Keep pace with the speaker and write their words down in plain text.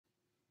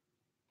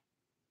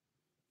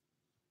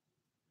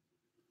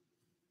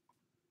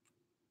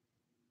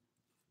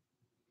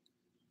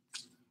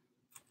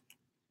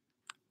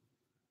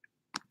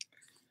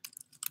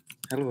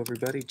Hello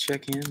everybody,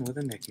 check in with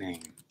a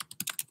nickname.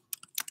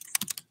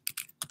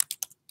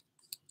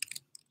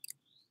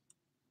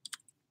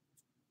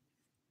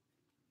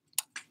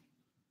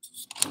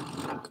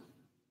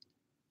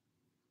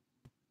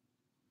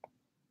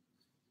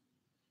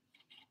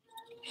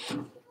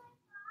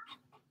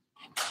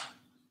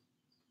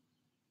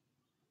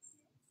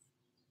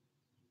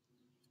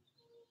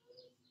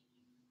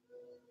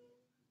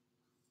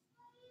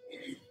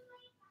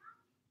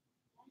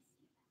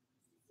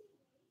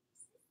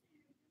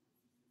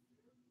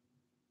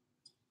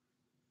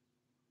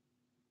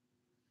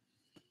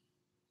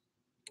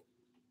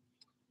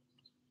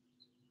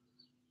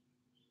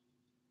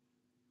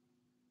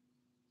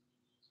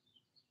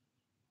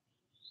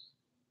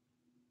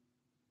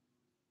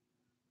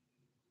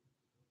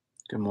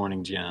 Good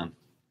morning, John.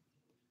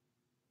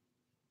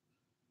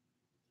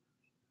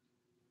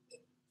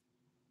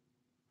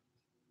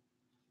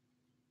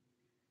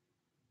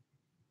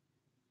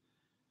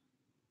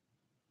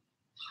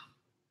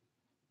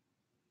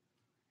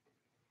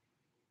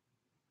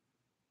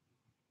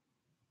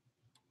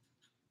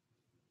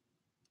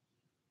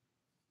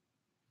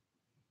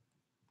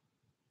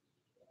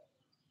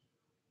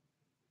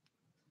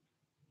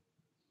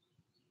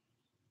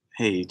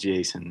 Hey,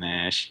 Jason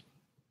Nash.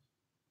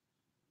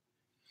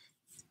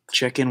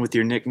 Check in with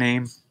your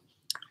nickname.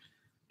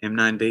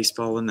 M9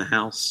 Baseball in the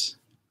house.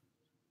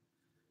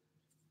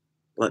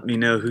 Let me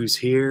know who's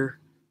here.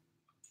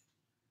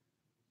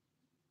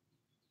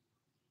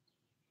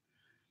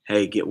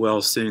 Hey, get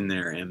well soon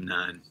there,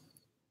 M9.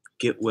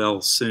 Get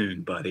well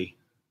soon, buddy.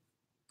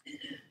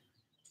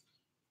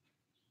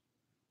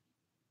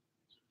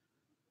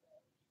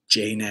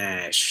 J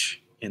Nash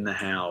in the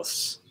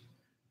house.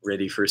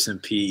 Ready for some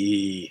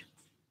PE.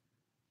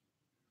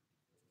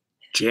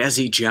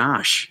 Jazzy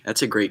Josh.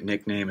 That's a great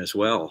nickname as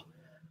well.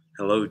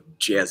 Hello,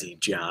 Jazzy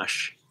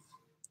Josh.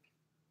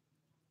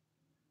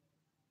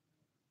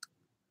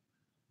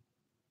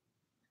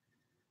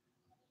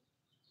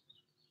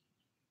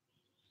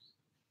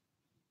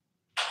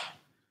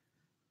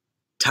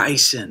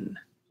 Tyson.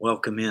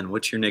 Welcome in.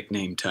 What's your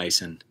nickname,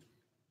 Tyson?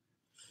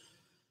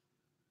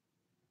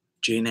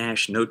 J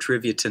Nash, no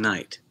trivia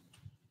tonight.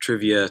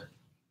 Trivia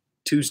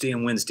Tuesday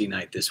and Wednesday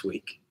night this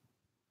week.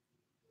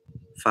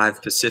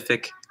 5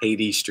 Pacific, 8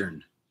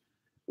 Eastern,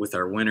 with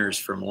our winners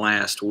from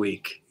last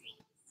week.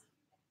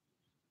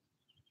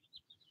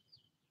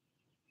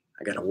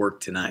 I got to work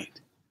tonight.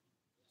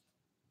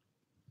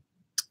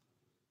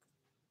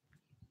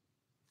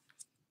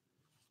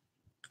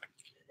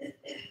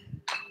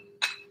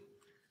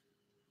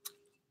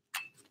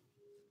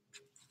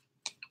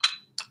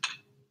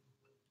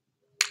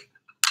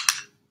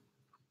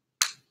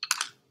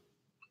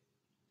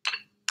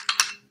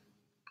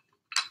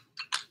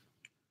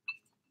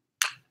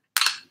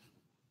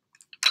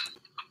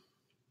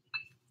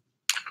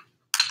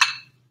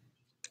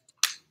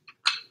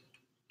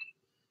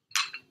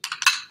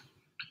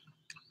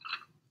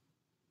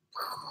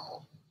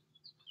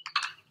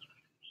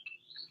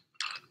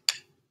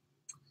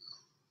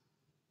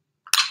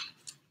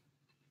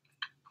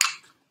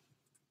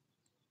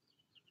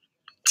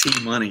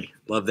 T-Money,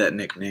 love that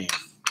nickname.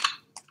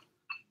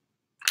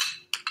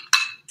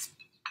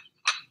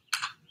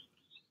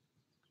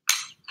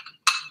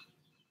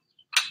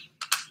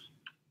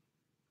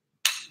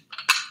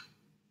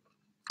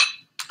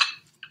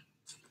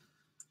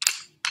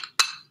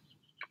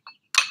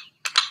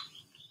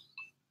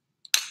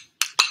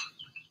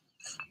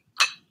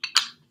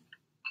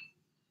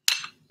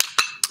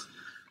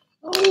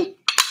 Oh,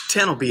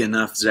 10 will be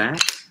enough, Zach.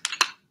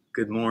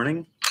 Good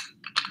morning.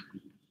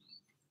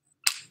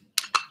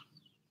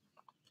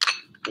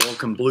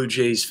 Welcome, Blue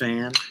Jays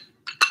fan.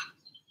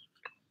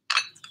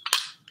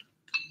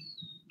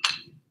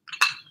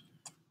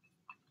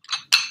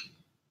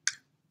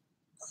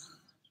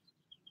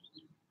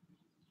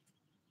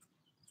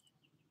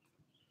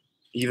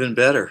 Even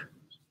better,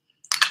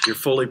 you're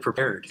fully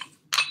prepared.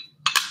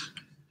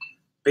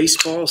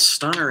 Baseball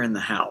Stunner in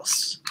the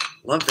house.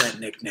 Love that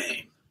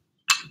nickname.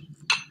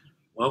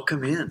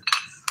 Welcome in.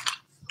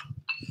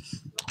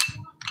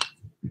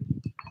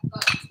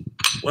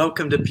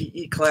 Welcome to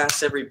PE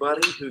class,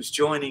 everybody who's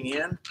joining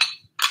in.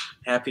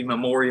 Happy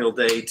Memorial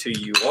Day to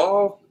you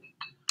all.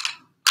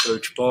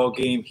 Coach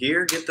Ballgame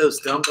here. Get those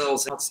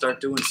dumbbells out. Start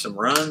doing some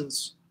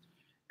runs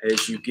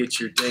as you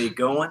get your day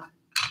going.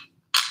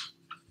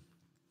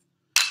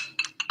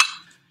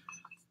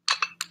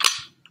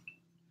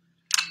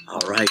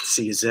 All right.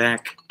 See you,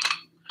 Zach.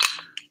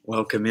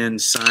 Welcome in,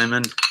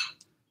 Simon.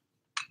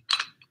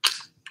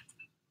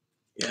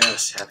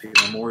 Yes. Happy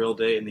Memorial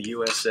Day in the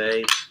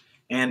USA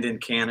and in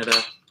Canada.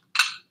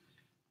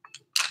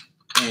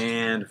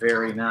 And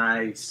very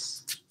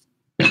nice.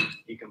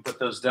 You can put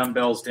those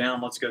dumbbells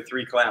down. Let's go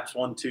 3 claps.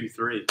 1, 2,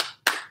 3.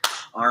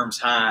 Arms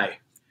high.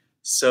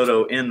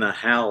 Soto in the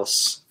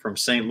house from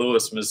St.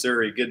 Louis,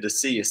 Missouri. Good to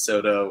see you,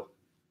 Soto.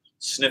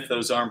 Sniff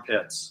those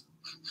armpits.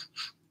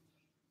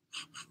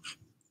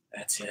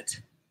 That's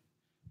it.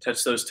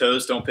 Touch those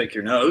toes. Don't pick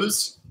your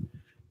nose.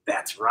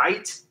 That's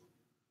right.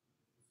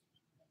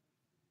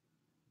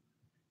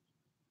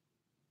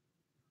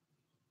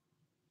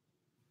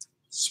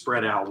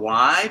 Spread out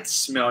wide.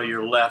 Smell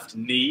your left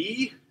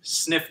knee.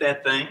 Sniff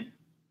that thing.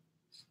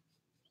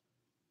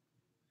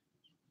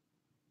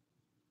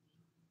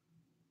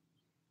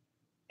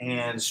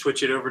 And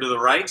switch it over to the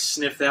right.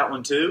 Sniff that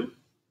one too.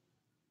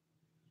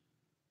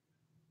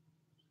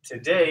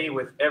 Today,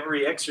 with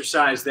every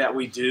exercise that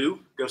we do,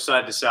 go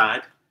side to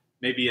side.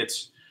 Maybe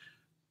it's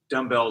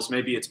dumbbells,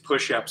 maybe it's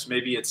push-ups,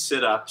 maybe it's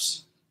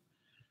sit-ups.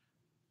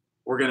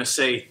 We're going to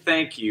say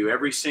thank you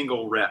every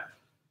single rep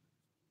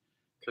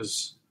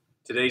because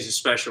today's a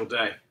special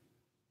day.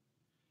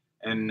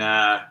 And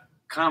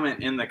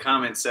comment in the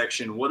comment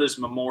section, what does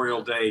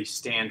Memorial Day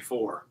stand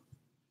for?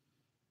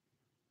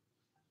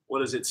 What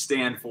does it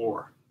stand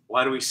for?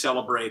 Why do we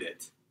celebrate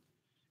it?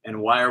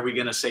 And why are we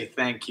going to say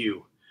thank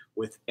you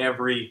with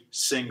every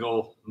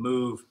single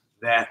move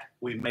that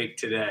we make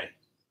today?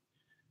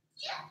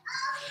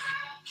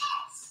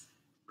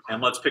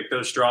 And let's pick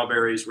those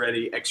strawberries.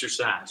 Ready,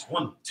 exercise.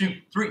 1, 2,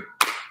 3.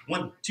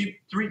 1, 2,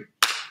 3.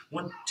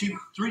 1, 2,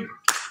 3.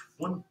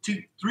 1,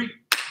 2, 3.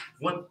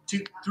 1,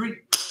 2, 3.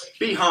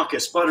 Bee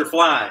honkus,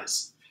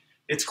 butterflies.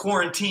 It's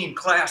quarantine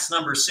class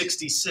number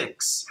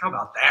 66. How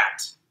about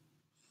that?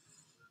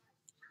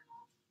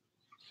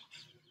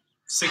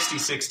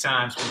 66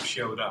 times we've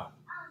showed up.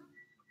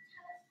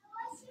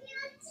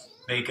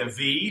 Make a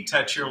V,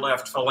 touch your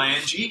left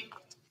phalange.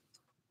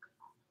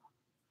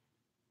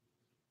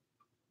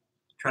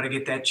 Try to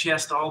get that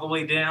chest all the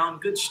way down.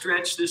 Good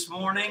stretch this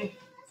morning.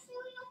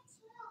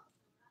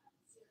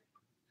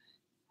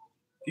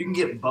 If you can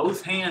get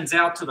both hands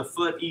out to the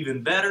foot,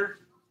 even better.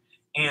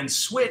 And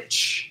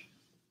switch.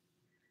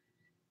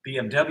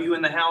 BMW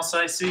in the house,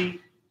 I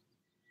see.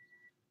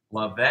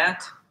 Love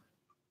that.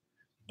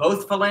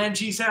 Both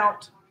phalanges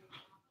out.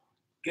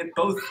 Get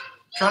both.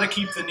 Try to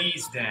keep the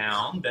knees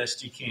down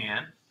best you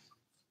can.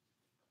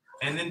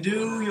 And then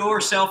do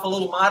yourself a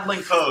little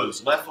modeling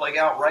pose. Left leg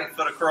out, right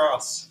foot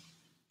across.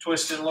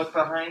 Twist and look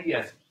behind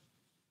you.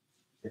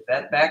 If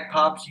that back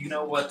pops, you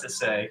know what to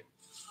say.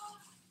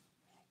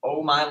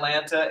 Oh, my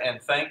Lanta,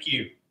 and thank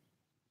you.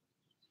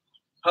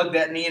 Hug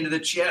that knee into the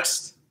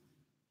chest.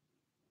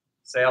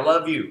 Say, I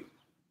love you.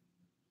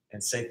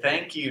 And say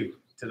thank you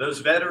to those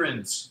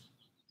veterans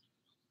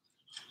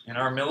in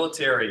our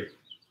military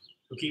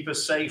who keep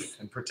us safe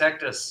and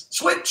protect us.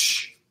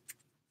 Switch!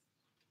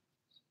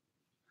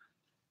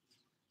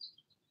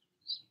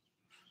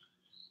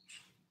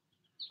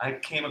 I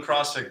came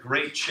across a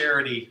great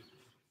charity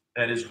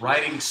that is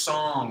writing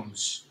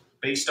songs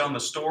based on the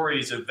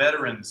stories of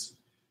veterans.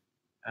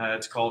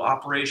 It's called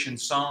Operation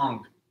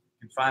Song.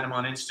 You can find them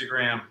on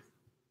Instagram.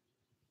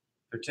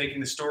 They're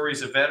taking the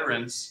stories of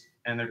veterans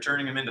and they're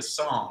turning them into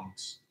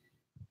songs.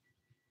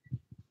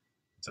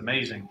 It's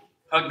amazing.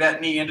 Hug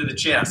that knee into the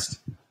chest.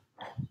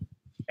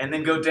 And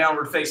then go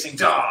downward facing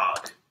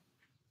dog.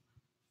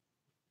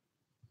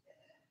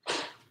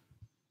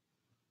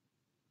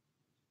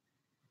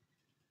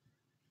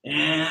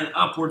 And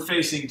upward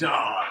facing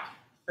dog.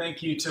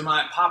 Thank you to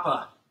my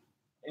papa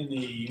in the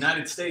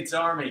United States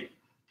Army.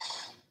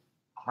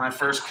 My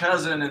first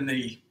cousin in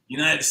the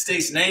United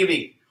States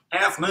Navy.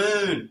 Half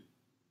moon.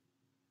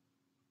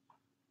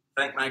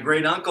 Thank my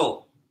great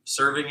uncle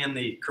serving in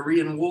the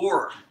Korean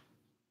War.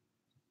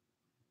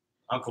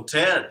 Uncle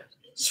Ted.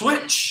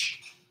 Switch.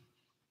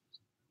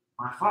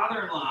 My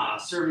father-in-law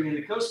serving in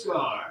the Coast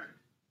Guard.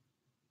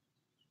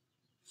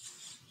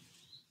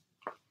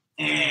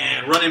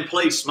 And run in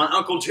place, my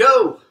Uncle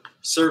Joe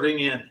serving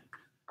in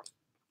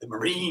the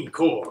Marine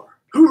Corps.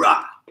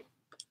 Hoorah!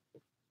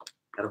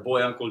 Got a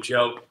boy, Uncle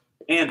Joe.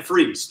 And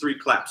freeze. 3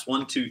 claps.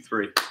 1, 2,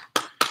 3.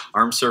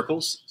 Arm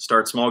circles.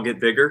 Start small,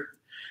 get bigger.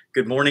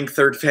 Good morning,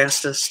 third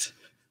fastest.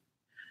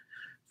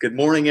 Good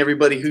morning,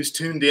 everybody who's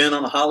tuned in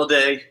on a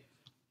holiday.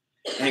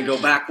 And go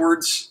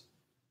backwards.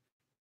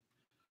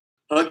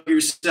 Hug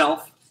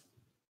yourself.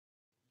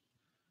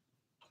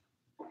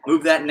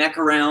 Move that neck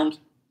around.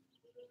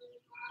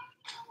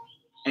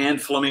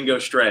 And flamingo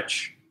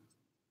stretch.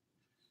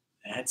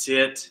 That's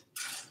it.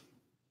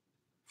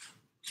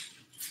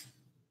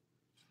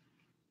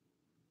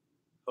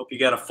 Hope you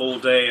got a full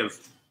day of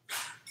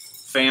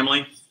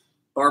family,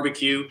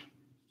 barbecue,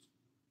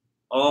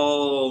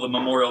 all the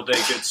Memorial Day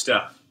good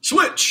stuff.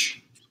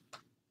 Switch!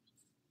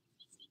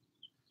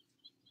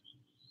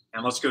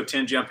 And let's go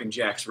 10 jumping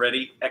jacks.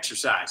 Ready?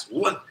 Exercise.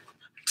 1,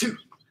 2,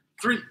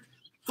 3,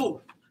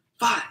 4,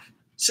 5,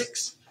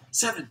 6,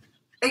 7,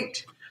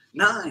 8,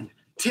 9,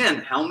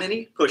 10. How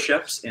many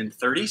push-ups in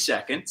 30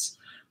 seconds?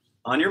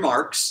 On your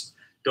marks.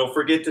 Don't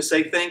forget to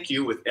say thank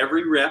you with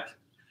every rep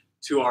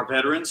to our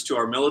veterans, to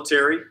our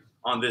military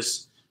on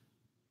this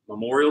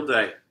Memorial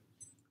Day.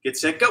 Get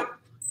set, go.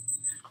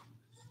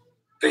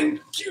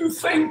 Thank you,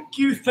 thank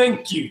you,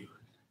 thank you.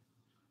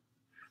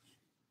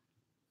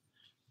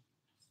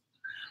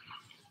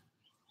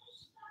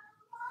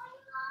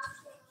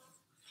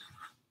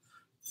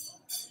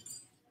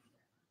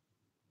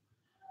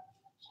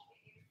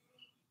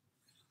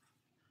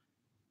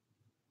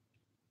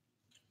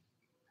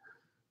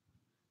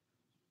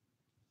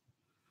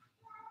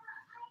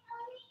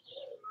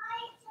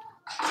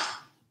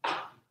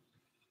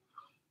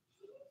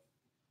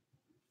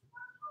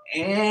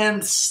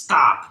 and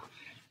stop.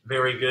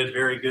 Very good,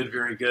 very good,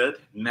 very good.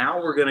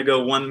 Now we're going to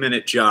go 1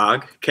 minute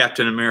jog.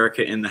 Captain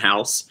America in the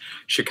house,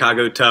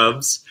 Chicago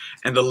Tubbs,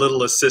 and the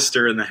littlest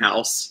sister in the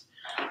house.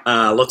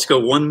 Let's go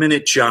 1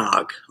 minute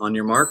jog. On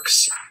your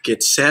marks,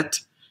 get set,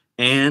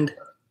 and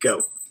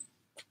go.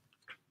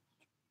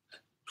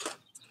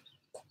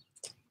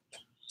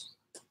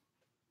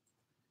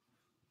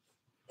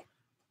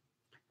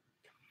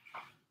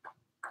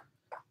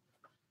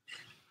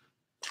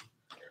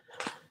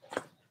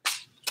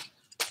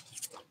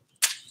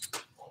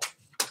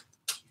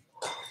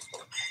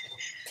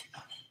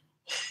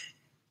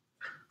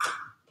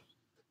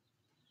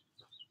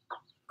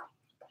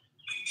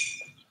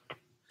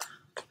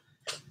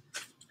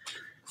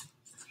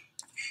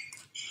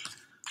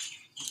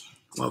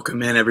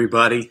 Welcome in,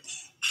 everybody.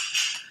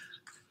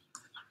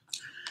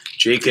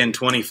 Jake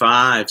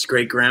N25's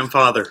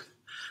great-grandfather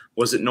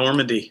was at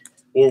Normandy,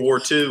 World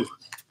War II.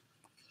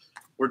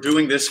 We're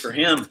doing this for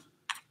him.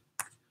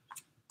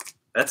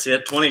 That's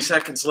it, 20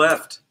 seconds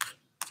left.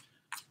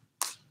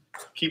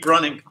 Keep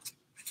running.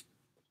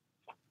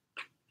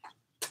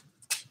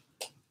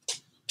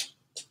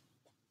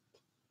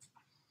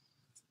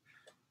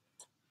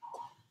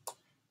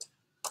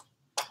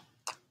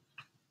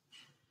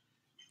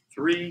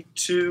 Three,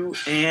 two,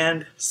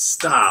 and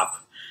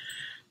stop.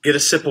 Get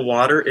a sip of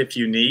water if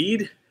you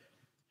need.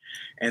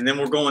 And then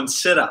we're going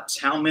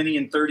sit-ups. How many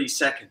in 30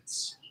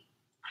 seconds?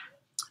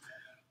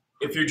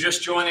 If you're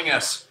just joining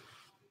us,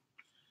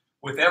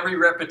 with every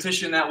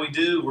repetition that we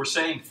do, we're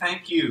saying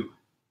thank you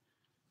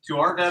to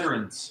our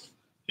veterans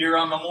here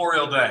on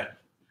Memorial Day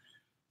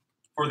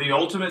for the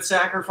ultimate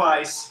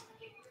sacrifice.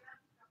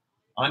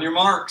 On your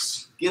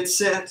marks, get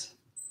set.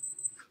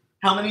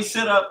 How many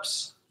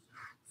sit-ups?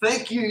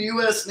 Thank you,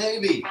 U.S.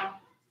 Navy,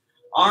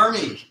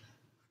 Army,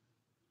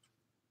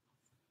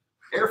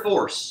 Air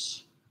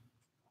Force,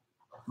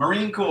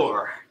 Marine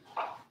Corps,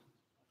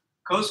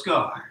 Coast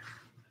Guard,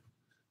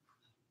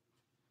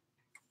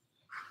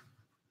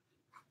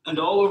 and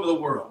all over the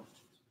world.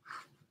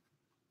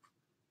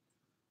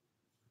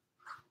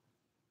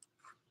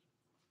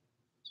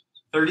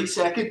 "30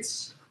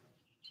 seconds.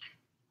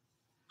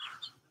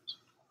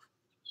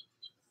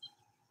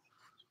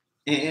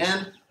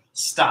 And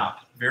stop.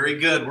 Very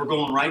good. We're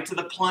going right to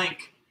the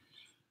plank.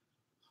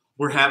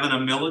 We're having a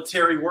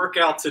military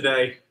workout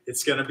today.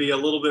 It's going to be a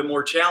little bit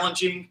more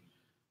challenging,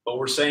 but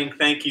we're saying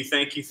thank you,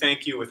 thank you,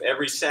 thank you with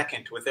every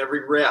second, with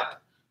every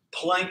rep.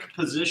 Plank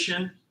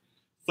position,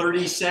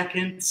 30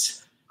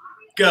 seconds.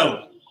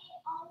 Go.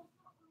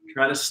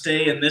 Try to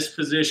stay in this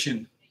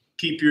position.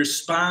 Keep your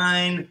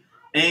spine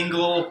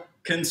angle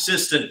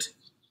consistent.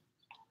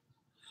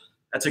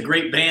 That's a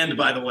great band,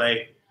 by the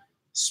way.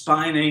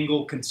 Spine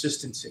angle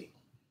consistency.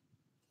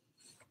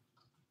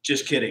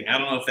 Just kidding. I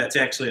don't know if that's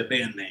actually a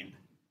band name,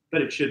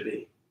 but it should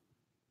be.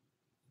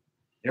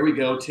 There we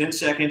go. 10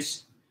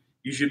 seconds.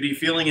 You should be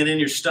feeling it in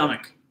your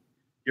stomach.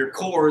 Your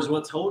core is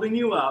what's holding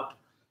you up.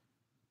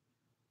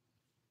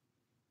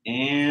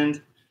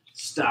 And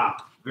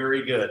stop.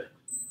 Very good.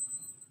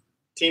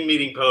 Team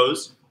meeting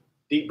pose.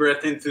 Deep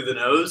breath in through the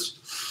nose.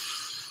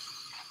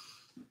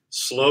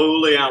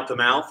 Slowly out the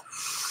mouth.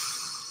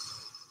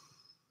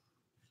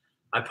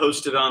 I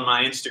posted on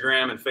my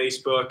Instagram and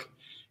Facebook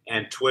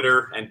and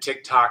Twitter and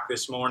TikTok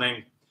this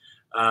morning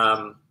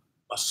a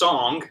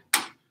song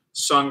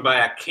sung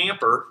by a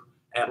camper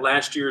at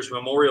last year's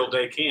Memorial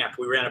Day camp.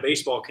 We ran a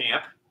baseball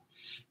camp,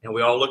 and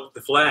we all looked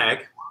at the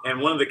flag, and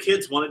one of the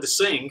kids wanted to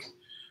sing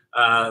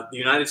the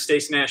United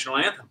States national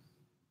anthem.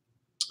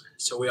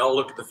 So we all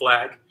looked at the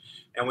flag,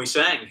 and we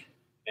sang,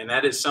 and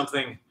that is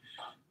something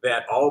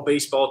that all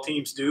baseball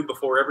teams do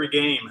before every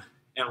game.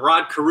 And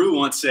Rod Carew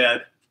once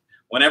said,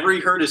 whenever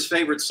he heard his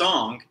favorite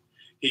song,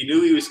 he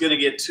knew he was going to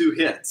get 2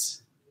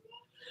 hits.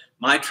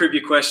 My trivia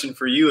question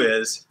for you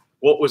is,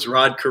 what was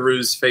Rod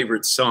Carew's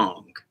favorite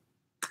song?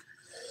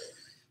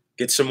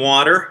 Get some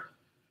water.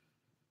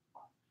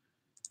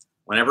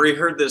 Whenever he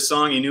heard this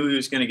song, he knew he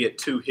was going to get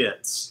 2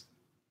 hits.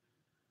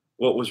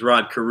 What was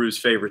Rod Carew's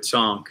favorite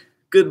song?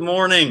 Good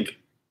morning.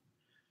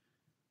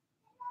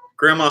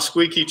 Grandma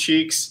Squeaky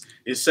Cheeks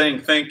is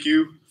saying thank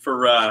you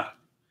for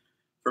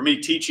me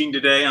teaching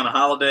today on a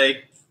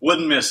holiday.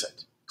 Wouldn't miss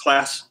it.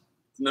 Class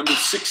number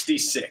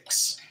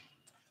 66.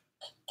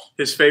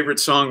 His favorite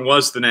song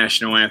was the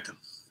national anthem.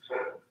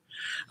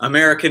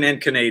 American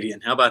and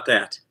Canadian. How about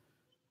that?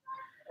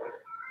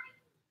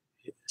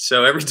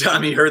 So every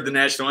time he heard the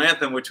national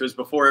anthem, which was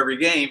before every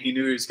game, he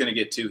knew he was going to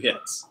get 2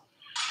 hits.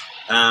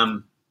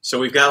 So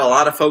we've got a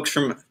lot of folks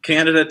from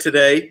Canada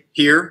today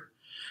here.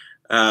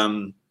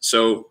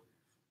 So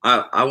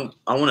I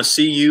want to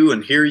see you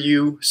and hear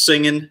you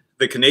singing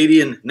the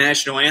Canadian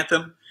national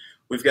anthem.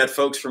 We've got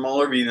folks from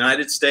all over the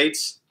United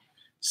States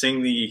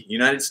sing the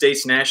United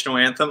States national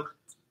anthem.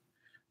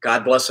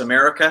 God Bless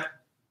America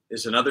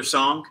is another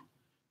song.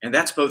 And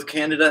that's both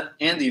Canada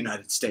and the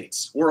United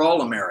States. We're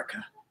all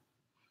America.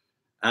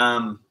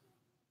 But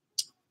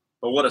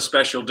what a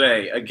special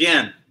day.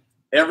 Again,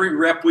 every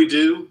rep we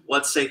do,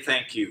 let's say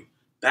thank you.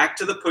 Back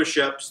to the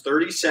push-ups,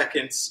 30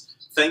 seconds.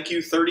 Thank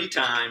you 30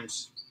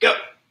 times. Go.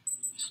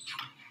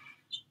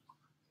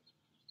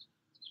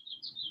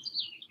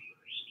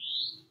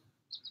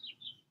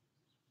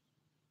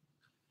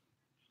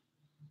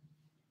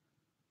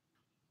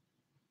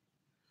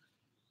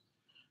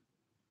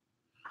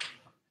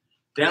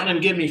 Down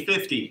and give me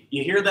 50.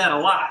 You hear that a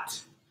lot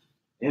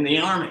in the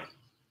Army,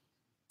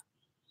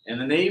 and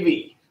the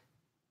Navy,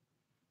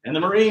 and the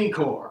Marine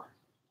Corps,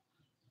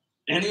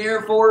 and the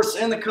Air Force,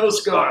 and the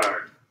Coast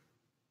Guard.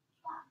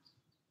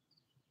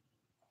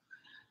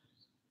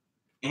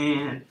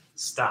 And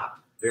stop.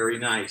 Very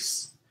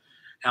nice.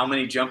 How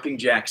many jumping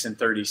jacks in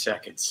 30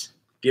 seconds?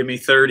 Give me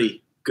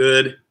 30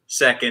 good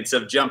seconds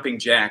of jumping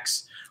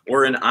jacks.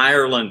 We're in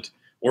Ireland.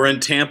 We're in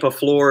Tampa,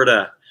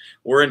 Florida.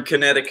 We're in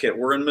Connecticut.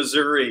 We're in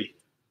Missouri.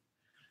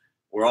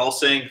 We're all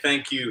saying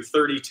thank you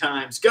 30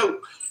 times. Go.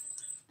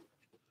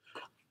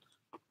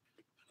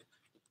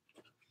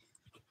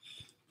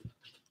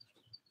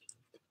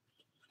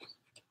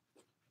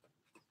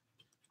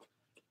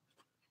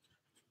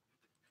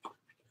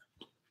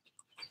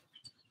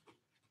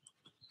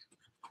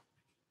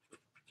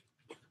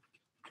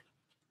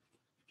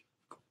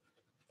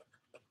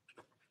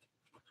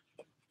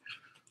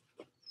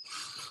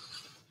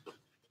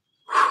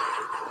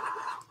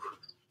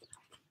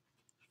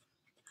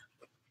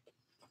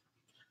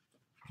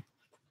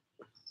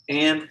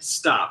 And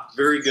stop.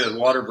 Very good.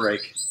 Water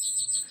break.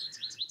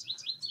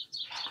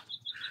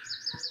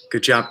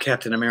 Good job,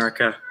 Captain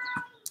America.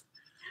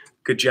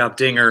 Good job,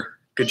 Dinger.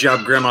 Good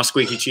job, Grandma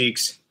Squeaky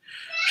Cheeks.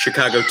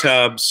 Chicago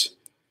Tubbs.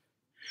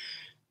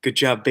 Good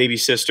job, Baby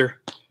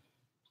Sister.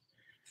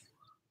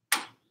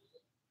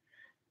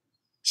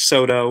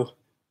 Soto.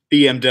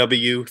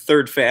 BMW.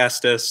 Third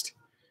fastest.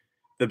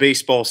 The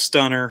Baseball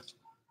Stunner.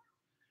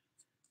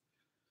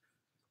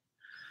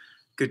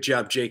 Good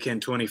job,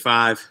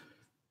 JKen25.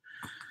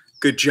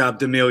 Good job,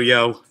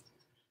 D'Amelio.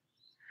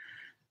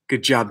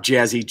 Good job,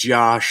 Jazzy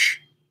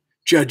Josh.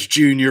 Judge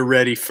Jr.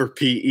 ready for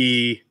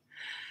PE.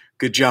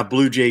 Good job,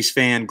 Blue Jays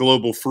fan,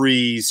 Global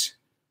Freeze.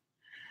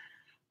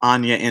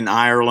 Anya in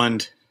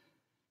Ireland.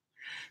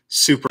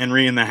 Super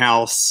Henry in the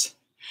house.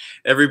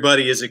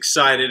 Everybody is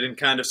excited and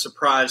kind of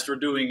surprised we're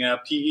doing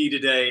PE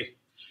today.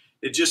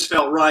 It just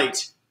felt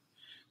right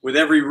with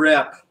every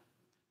rep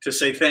to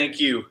say thank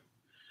you.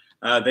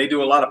 They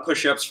do a lot of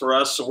push-ups for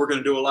us, so we're going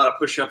to do a lot of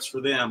push-ups for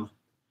them.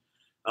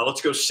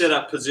 Let's go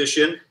sit-up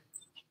position.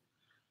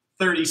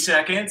 30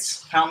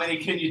 seconds. How many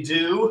can you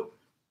do?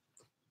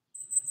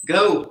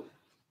 Go.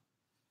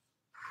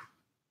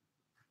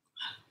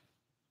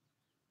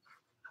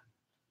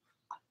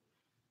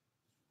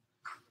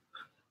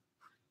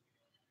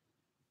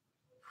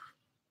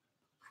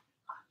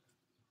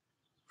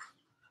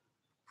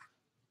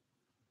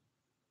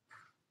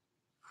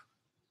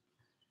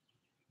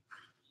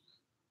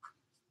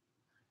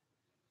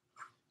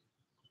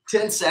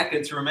 Ten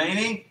seconds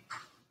remaining.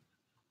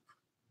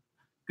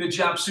 Good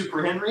job,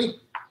 Super Henry.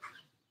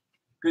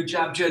 Good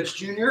job, Judge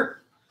Jr.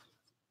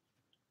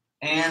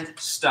 And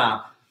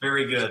stop.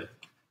 Very good.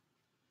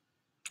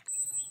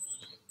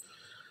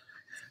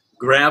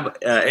 Grab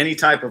any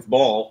type of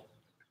ball.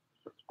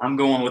 I'm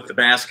going with the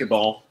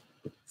basketball.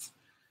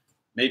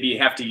 Maybe you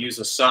have to use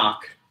a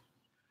sock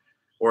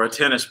or a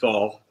tennis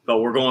ball, but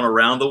we're going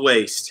around the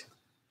waist.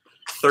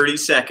 30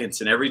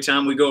 seconds, and every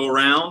time we go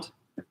around,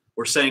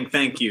 we're saying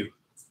thank you.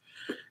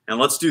 And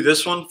let's do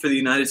this one for the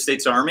United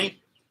States Army.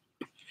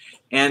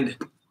 And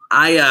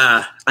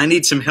I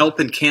need some help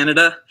in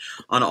Canada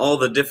on all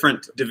the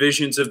different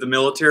divisions of the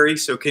military.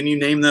 So can you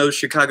name those?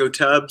 Chicago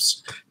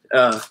Tubbs,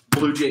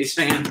 Blue Jays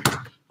fan.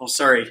 Oh,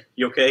 sorry.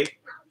 You okay?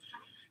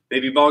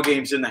 Baby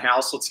Ballgame's in the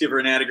house. Let's give her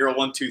an atta-girl.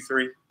 1, 2,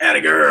 3.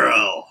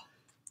 Atta-girl.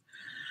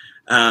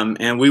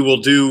 And we will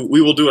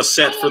do a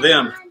set for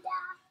them.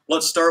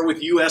 Let's start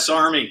with U.S.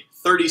 Army.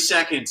 30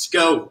 seconds.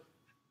 Go.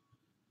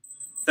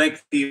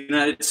 Thank the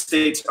United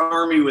States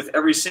Army with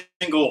every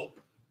single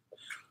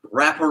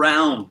wrap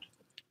around.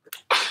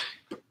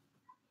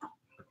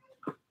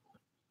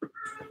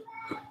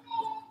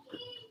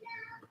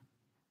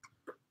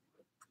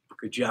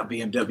 Good job,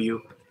 BMW.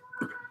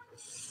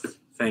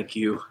 Thank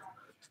you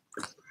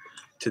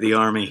to the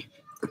Army.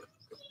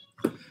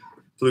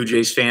 Blue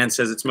Jays fan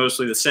says it's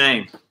mostly the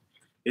same.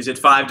 Is it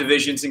 5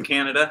 divisions in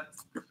Canada?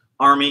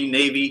 Army,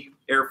 Navy,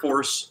 Air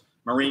Force,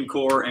 Marine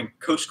Corps, and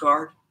Coast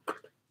Guard?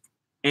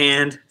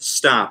 And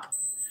stop.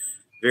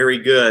 Very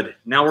good.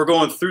 Now we're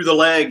going through the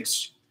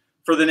legs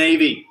for the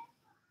Navy.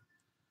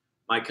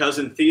 My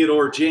cousin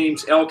Theodore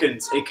James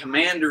Elkins, a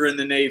commander in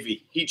the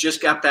Navy. He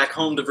just got back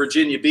home to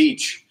Virginia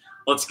Beach.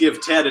 Let's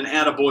give Ted an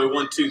attaboy.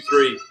 1, 2,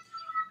 3.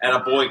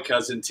 Attaboy,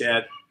 cousin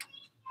Ted.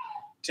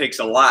 Takes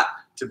a lot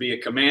to be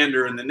a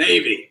commander in the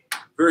Navy.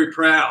 Very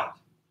proud.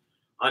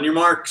 On your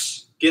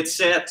marks, get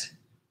set.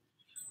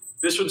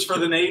 This one's for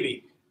the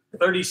Navy.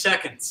 30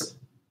 seconds.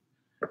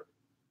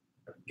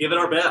 Give it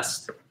our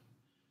best.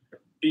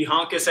 Be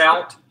honkus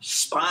out,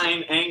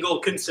 spine angle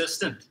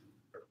consistent.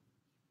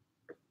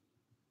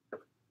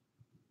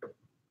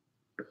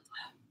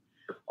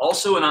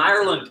 Also in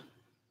Ireland,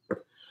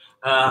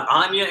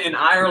 Anya in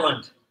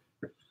Ireland.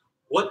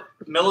 What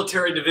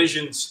military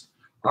divisions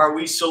are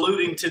we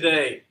saluting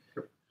today?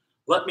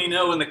 Let me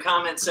know in the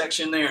comment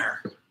section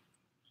there.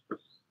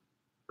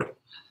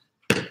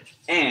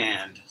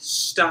 And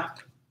stop.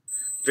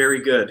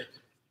 Very good.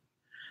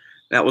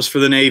 That was for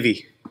the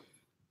Navy.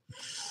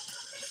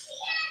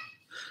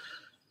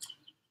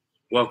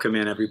 Welcome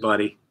in,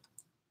 everybody.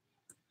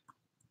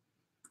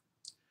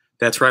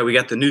 That's right, we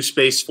got the new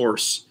Space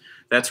Force.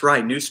 That's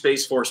right, new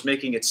Space Force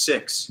making it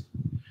 6.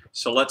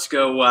 So let's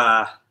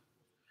go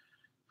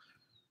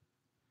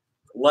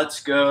wall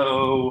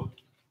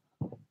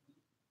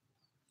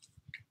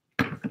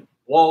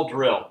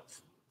drill.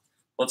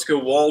 Let's go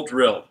wall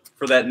drill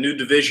for that new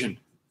division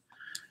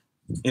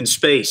in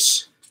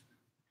space.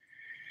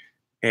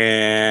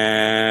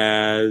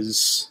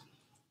 As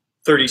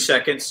 30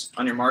 seconds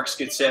on your marks,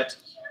 get set,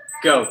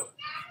 go.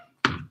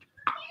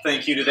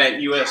 Thank you to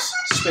that U.S.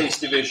 Space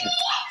Division.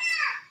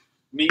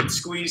 Meet,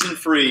 squeeze, and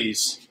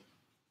freeze.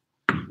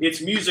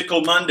 It's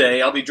Musical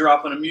Monday. I'll be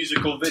dropping a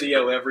musical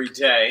video every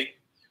day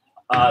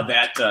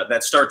that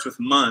starts with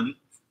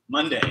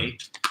Monday.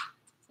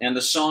 And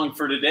the song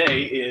for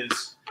today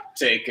is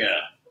Take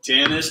a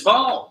Tennis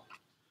Ball,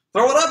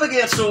 throw it up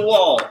against the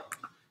wall,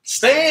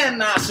 stand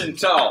nice and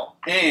tall,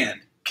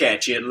 and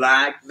catch it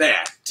like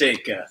that.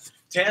 Take a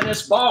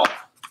tennis ball,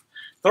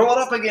 throw it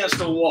up against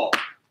the wall,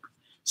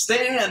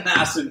 stand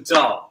nice and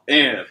tall,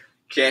 and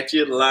catch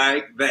it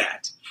like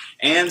that.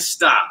 And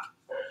stop.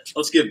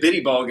 Let's give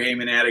Biddy Ballgame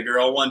and Atta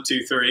Girl. 1,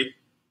 2, 3.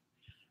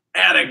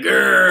 Atta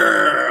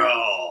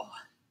Girl.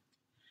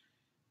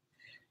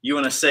 You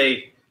want to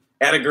say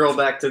Atta Girl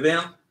back to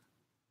them?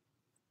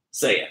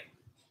 Say it.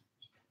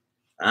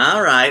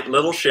 All right,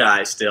 little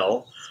shy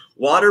still.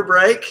 Water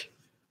break.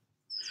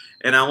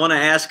 And I want to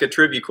ask a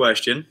trivia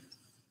question.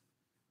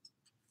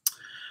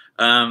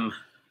 In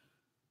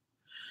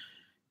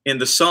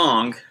the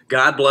song,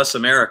 God Bless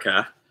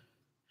America,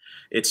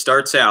 it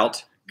starts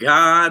out,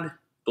 God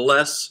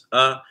bless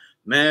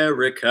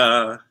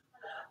America.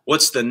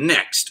 What's the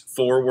next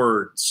 4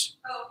 words?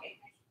 Oh, okay.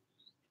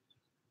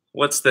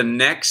 What's the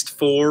next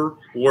 4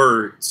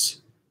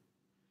 words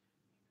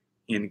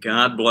in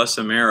God Bless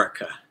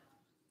America?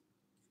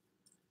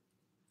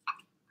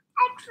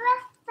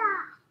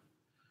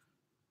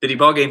 Biddy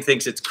Ballgame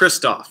thinks it's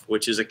Kristoff,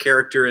 which is a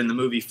character in the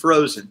movie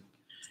Frozen.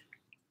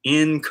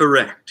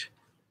 Incorrect.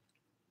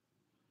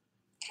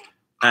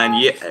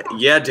 And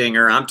yeah,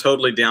 Dinger, I'm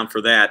totally down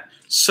for that.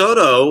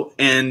 Soto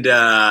and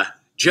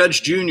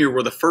Judge Jr.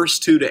 were the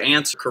first 2 to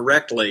answer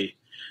correctly.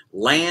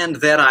 Land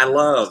That I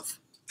Love.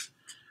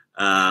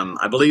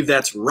 I believe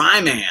that's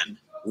Ryman.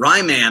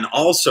 Ryman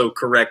also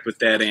correct with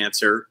that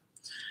answer.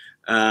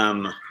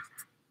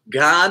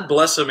 God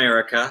Bless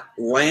America,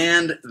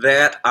 Land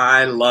That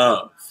I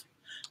Love.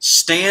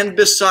 Stand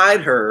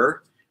beside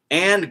her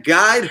and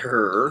guide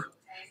her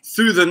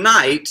through the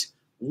night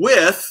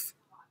with,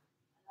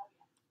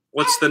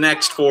 what's the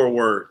next 4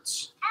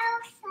 words?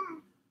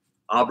 Elsa.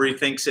 Aubrey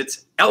thinks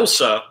it's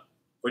Elsa,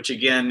 which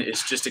again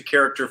is just a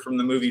character from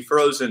the movie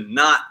Frozen,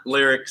 not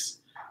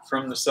lyrics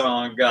from the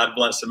song God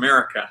Bless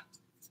America.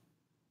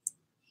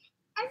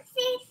 And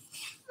she's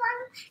from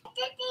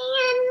the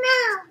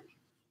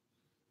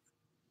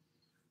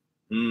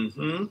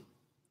unknown.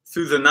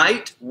 Through the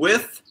night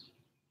with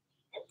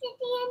The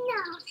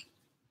unknown.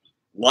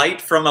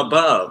 light from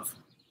above.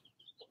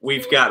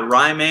 We've got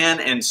Ryman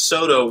and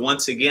Soto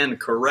once again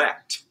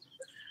correct.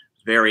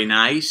 Very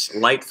nice.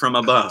 Light from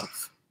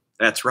above.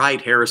 That's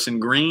right, Harrison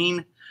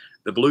Green,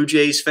 the Blue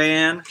Jays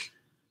fan.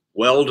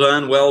 Well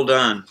done, well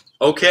done.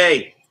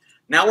 Okay,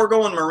 now we're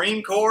going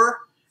Marine Corps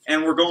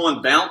and we're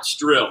going bounce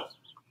drill.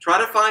 Try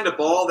to find a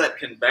ball that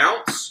can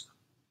bounce,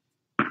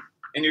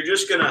 and you're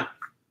just going to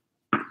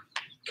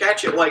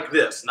catch it like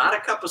this. Not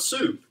a cup of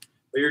soup,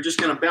 but you're just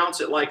going to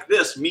bounce it like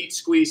this. Meet,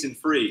 squeeze, and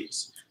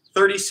freeze.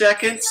 30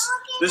 seconds.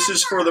 This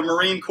is for the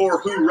Marine Corps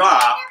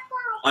hoorah.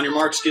 On your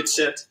marks, get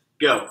set,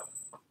 go.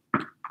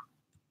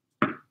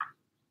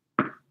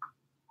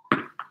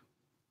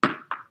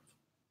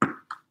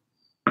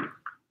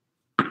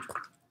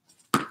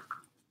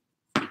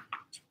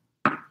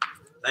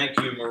 Thank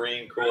you,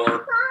 Marine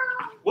Corps.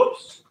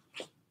 Whoops.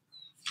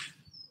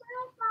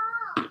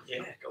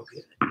 Yeah, go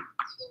get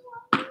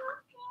it.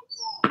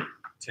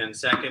 10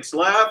 seconds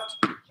left.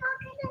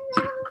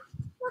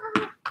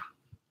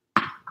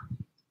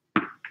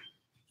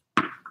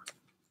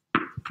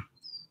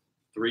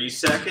 3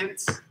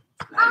 seconds.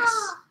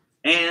 Nice.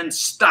 And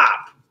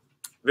stop.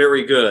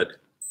 Very good.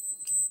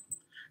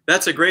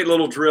 That's a great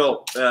little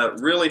drill.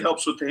 Really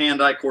helps with the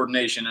hand-eye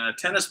coordination. And a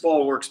tennis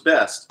ball works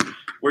best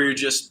where you're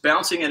just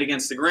bouncing it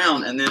against the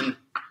ground and then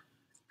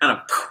kind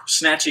of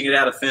snatching it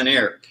out of thin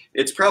air.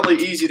 It's probably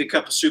easy to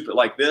cup a soup it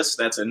like this.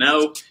 That's a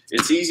no.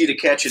 It's easy to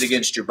catch it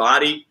against your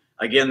body.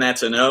 Again,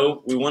 that's a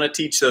no. We want to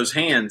teach those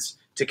hands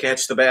to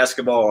catch the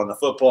basketball and the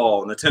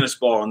football and the tennis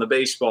ball and the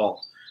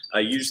baseball.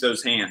 Use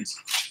those hands.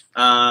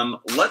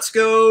 Let's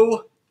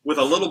go with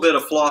a little bit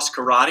of floss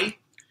karate,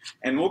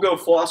 and we'll go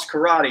floss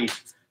karate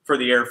for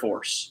the Air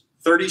Force.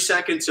 30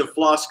 seconds of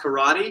floss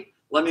karate.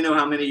 Let me know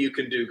how many you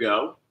can do.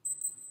 Go.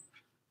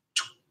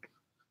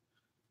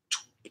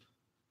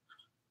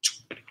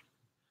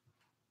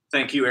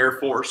 Thank you, Air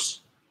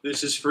Force.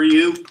 This is for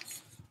you.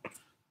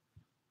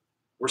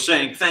 We're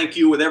saying thank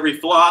you with every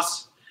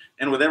floss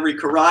and with every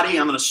karate.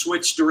 I'm going to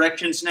switch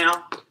directions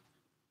now.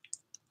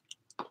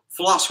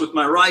 Floss with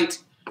my right,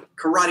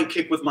 karate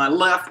kick with my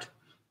left.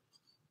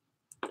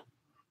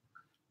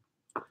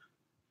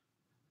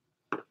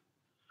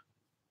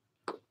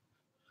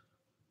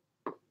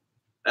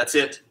 That's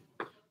it.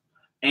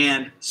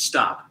 And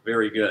stop.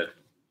 Very good.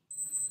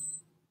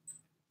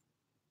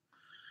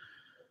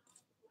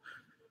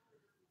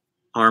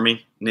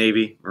 Army,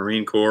 Navy,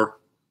 Marine Corps,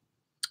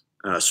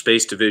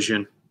 Space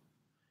Division,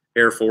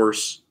 Air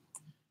Force,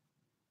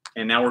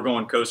 and now we're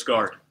going Coast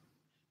Guard.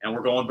 And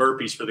we're going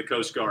burpees for the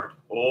Coast Guard.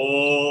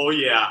 Oh,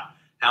 yeah.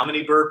 How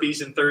many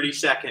burpees in 30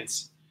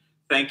 seconds?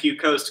 Thank you,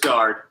 Coast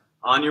Guard.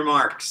 On your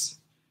marks.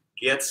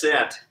 Get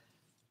set.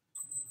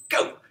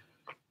 Go.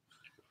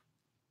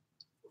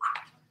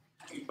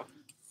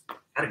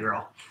 Atta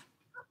girl.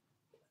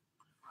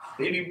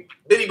 Bitty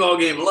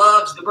Ballgame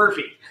loves the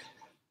burpee.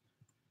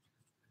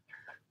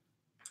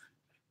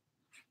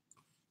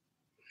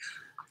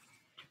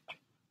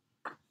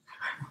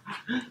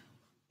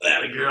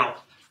 Atta girl.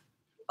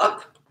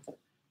 Up.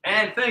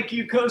 And thank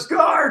you, Coast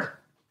Guard.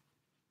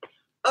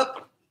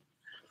 Up.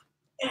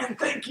 And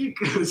thank you,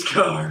 Coast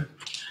Guard.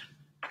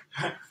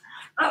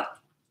 Up.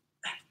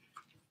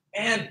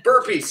 And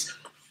burpees.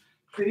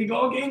 Bitty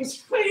Ballgame's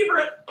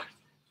favorite.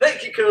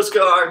 Thank you, Coast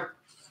Guard.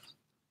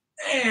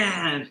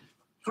 And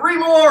 3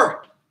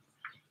 more.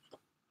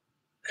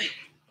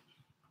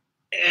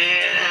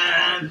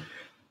 And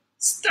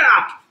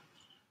stop.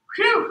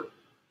 Phew.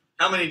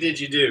 How many did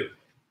you do?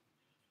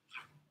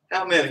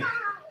 How many?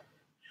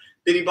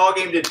 Bitty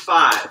Ballgame did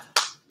 5.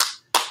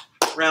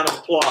 Round of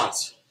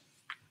applause.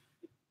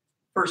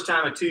 First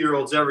time a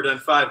 2-year-old's ever done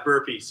 5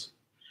 burpees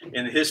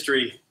in the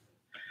history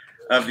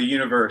of the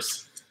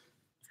universe.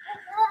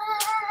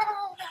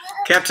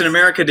 Captain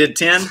America did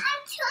 10.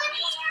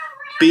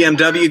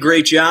 BMW,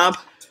 great job.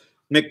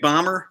 Mick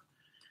Bomber,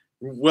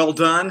 well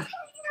done.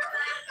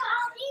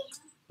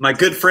 My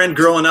good friend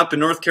growing up in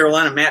North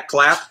Carolina, Matt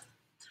Clapp,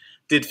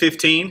 did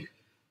 15.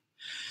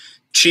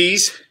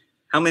 Cheese,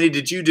 how many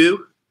did you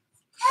do?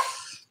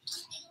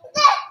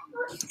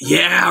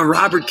 Yeah,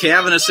 Robert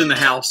Cavanis in the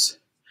house.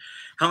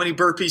 How many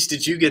burpees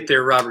did you get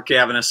there, Robert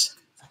Cavanis?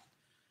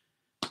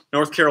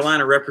 North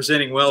Carolina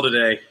representing well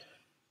today.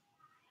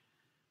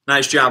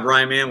 Nice job,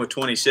 Ryman, with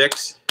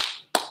 26.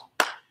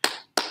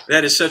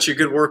 That is such a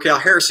good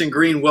workout. Harrison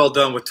Green, well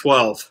done with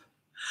 12.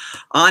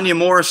 Anya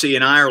Morrissey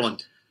in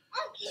Ireland.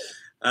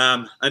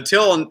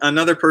 Until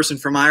another person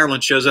from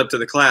Ireland shows up to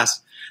the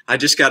class, I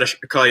just got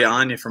to call you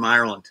Anya from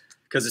Ireland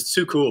because it's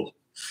too cool.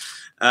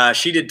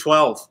 She did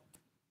 12.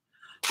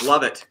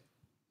 Love it.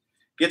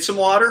 Get some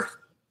water.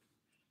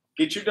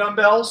 Get your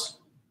dumbbells.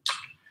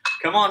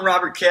 Come on,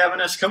 Robert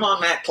Cavanis. Come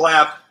on, Matt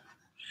Clapp.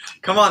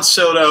 Come on,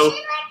 Soto,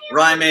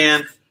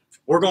 Ryman.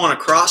 We're going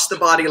across the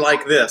body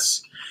like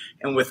this.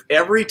 And with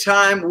every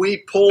time we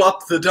pull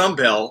up the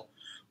dumbbell,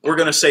 we're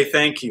going to say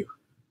thank you.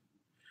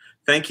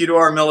 Thank you to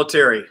our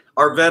military,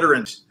 our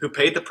veterans who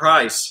paid the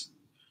price.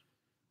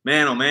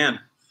 Man, oh man.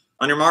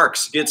 On your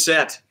marks, get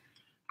set.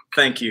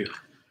 Thank you.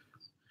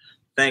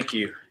 Thank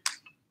you.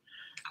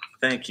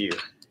 Thank you.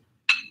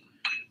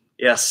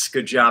 Yes,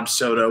 good job,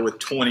 Soto, with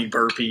 20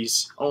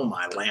 burpees. Oh,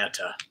 my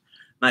Lanta.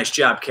 Nice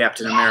job,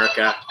 Captain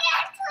America.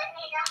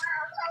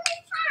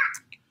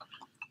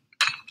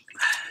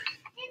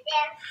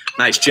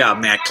 Nice job,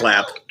 Matt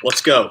Clapp.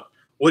 Let's go.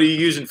 What are you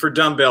using for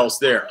dumbbells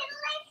there?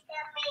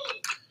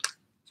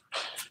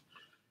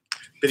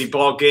 Bitty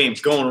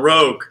Ballgame going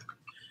rogue.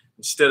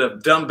 Instead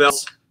of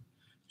dumbbells,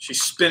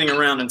 she's spinning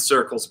around in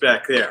circles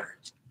back there.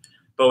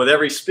 But with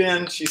every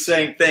spin, she's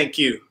saying thank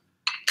you.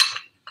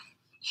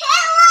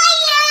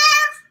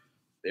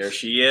 There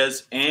she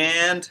is.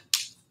 And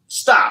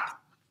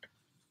stop.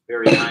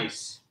 Very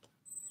nice.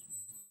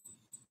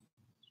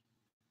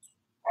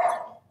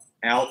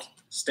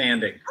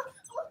 Outstanding.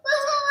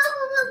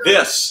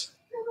 This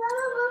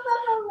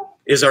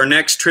is our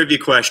next trivia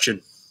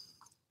question.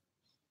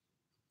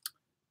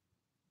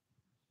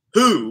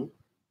 Who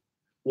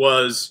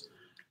was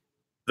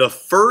the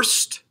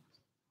first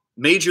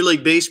Major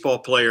League Baseball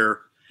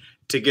player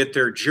to get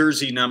their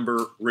jersey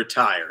number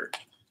retired?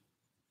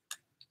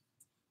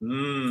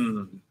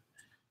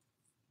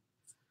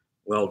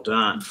 Well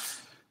done.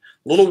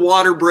 Little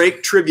water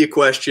break trivia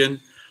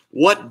question.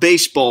 What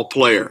baseball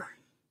player?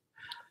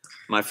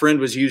 My friend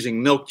was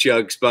using milk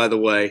jugs, by the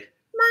way.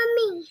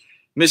 Mommy.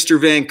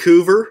 Mr.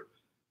 Vancouver.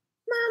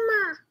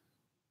 Mama.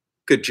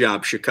 Good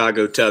job,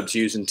 Chicago Tubs,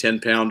 using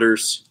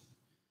 10-pounders.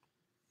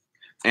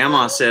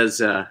 Emma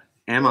says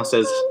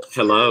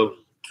hello.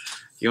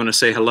 You want to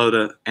say hello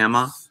to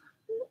Emma?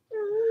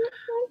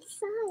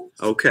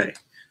 Okay.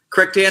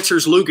 Correct answer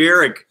is Lou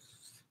Gehrig.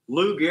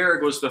 Lou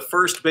Gehrig was the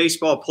first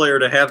baseball player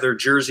to have their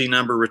jersey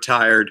number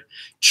retired.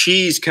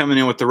 Cheese coming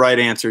in with the right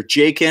answer.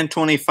 Jake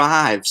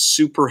N25,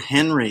 Super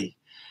Henry,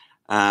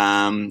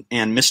 and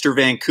Mr.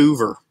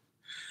 Vancouver,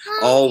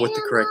 all with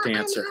the correct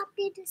answer. I'm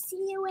happy to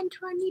see you in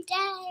 20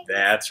 days.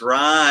 That's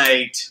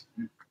right.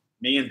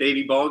 Me and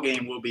baby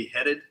Ballgame will be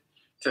headed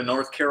to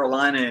North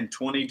Carolina in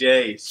 20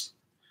 days.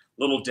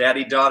 Little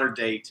daddy-daughter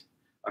date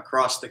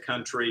across the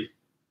country.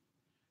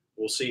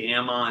 We'll see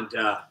Emma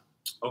and,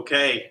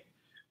 okay,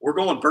 we're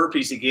going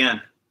burpees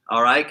again,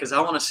 all right? Because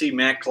I want to see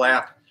Matt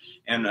Clapp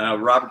and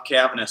Robert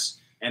Cavanis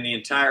and the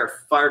entire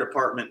fire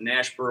department in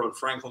Asheboro and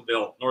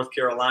Franklinville, North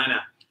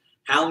Carolina.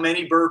 How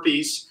many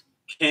burpees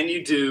can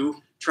you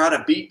do? Try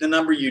to beat the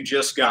number you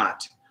just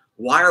got.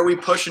 Why are we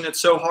pushing it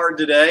so hard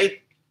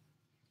today?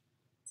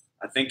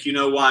 I think you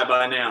know why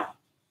by now.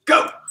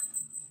 Go!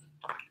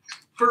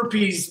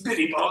 Burpees,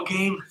 baby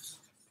Ballgame.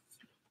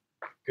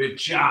 Good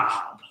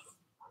job.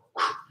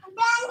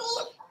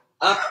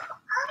 Up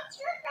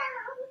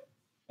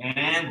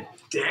and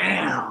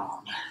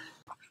down.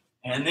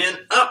 And then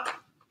up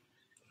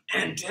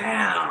and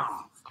down.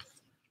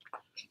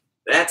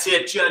 That's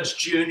it, Judge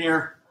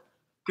Jr.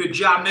 Good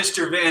job,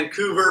 Mr.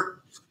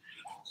 Vancouver.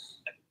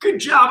 Good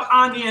job,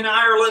 Anya in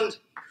Ireland.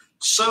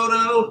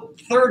 Soto,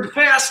 third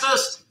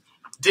fastest.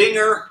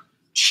 Dinger,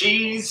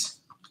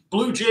 Cheese,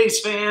 Blue Jays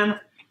fan.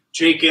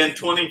 Jake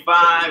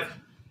N25.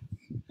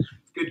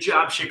 Good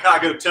job,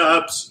 Chicago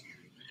Tubs.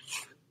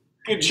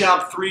 Good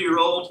job,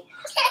 3-year-old.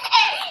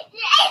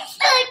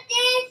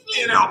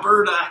 In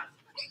Alberta.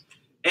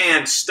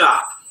 And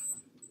stop.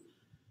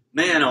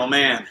 Man, oh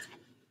man.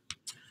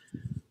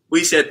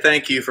 We said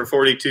thank you for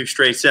 42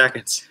 straight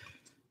seconds.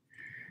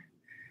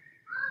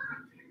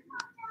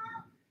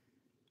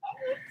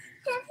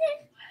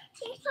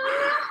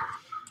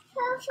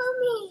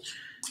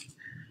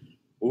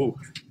 Ooh,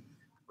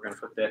 we're going to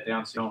put that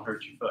down so you don't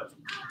hurt your foot.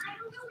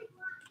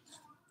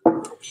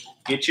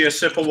 Get you a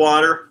sip of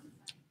water.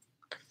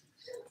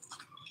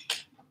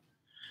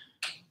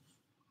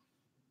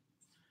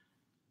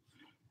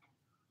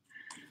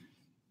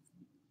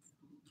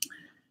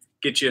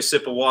 Get you a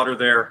sip of water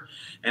there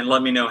and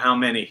let me know how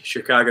many.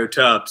 Chicago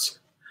Tubs.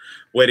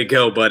 Way to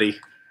go, buddy.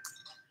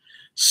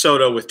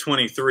 Soto with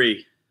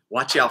 23.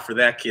 Watch out for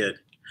that kid.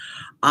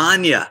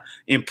 Anya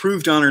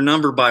improved on her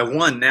number by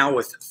 1, now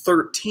with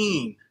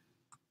 13.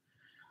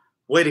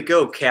 Way to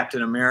go,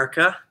 Captain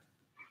America.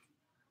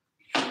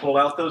 Pull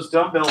out those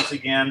dumbbells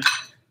again.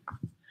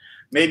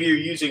 Maybe you're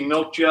using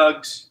milk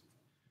jugs,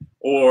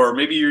 or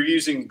maybe you're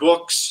using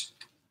books.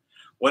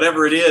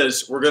 Whatever it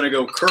is, we're going to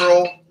go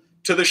curl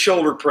to the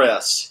shoulder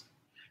press.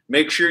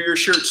 Make sure your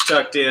shirt's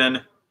tucked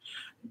in.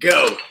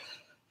 Go.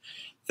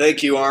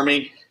 Thank you,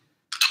 Army.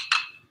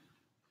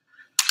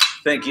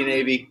 Thank you,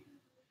 Navy.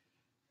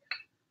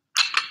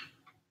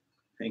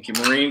 Thank you,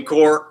 Marine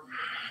Corps.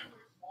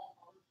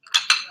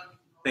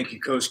 Thank you,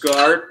 Coast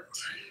Guard.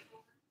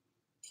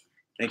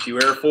 Thank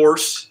you, Air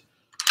Force.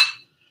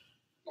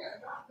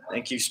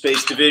 Thank you,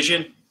 Space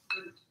Division.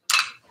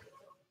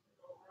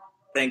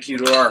 Thank you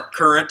to our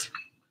current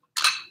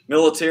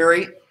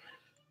military,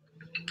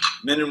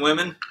 men and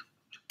women,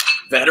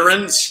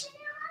 veterans.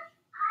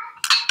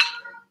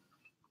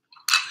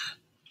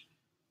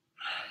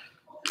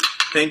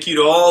 Thank you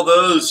to all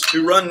those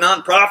who run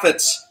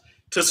nonprofits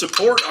to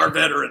support our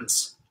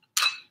veterans.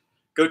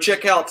 Go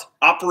check out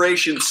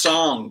Operation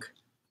Song.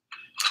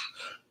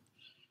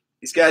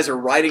 These guys are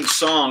writing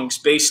songs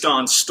based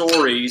on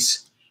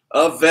stories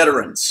of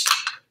veterans,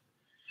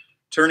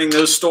 turning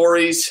those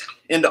stories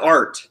into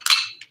art.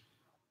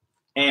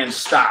 And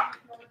stop.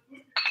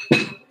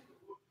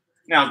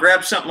 Now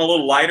grab something a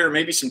little lighter,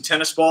 maybe some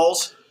tennis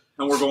balls,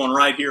 and we're going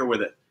right here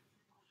with it.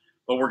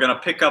 But we're going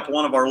to pick up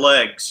one of our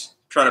legs.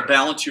 Try to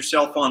balance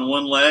yourself on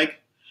one leg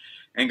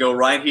and go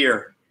right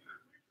here.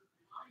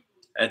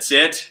 That's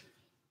it.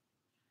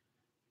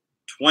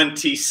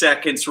 20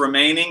 seconds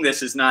remaining.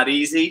 This is not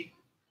easy.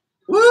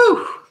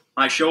 Woo!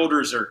 My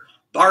shoulders are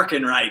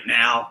barking right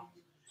now.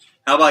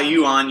 How about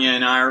you, Anya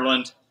in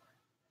Ireland?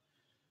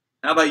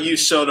 How about you,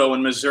 Soto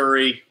in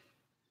Missouri?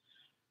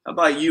 How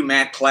about you,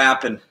 Matt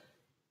Clapp in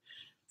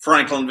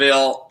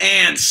Franklinville?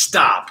 And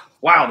stop.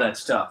 Wow,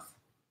 that's tough.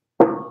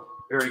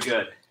 Very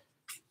good.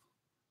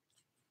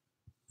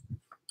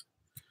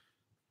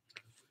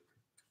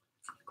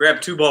 Grab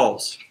 2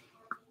 balls,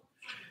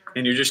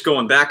 and you're just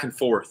going back and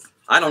forth.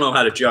 I don't know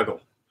how to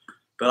juggle,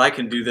 but I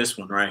can do this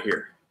one right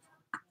here.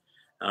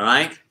 All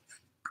right?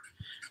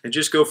 And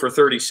just go for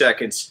 30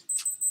 seconds.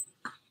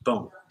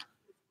 Boom.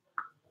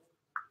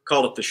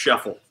 Call it the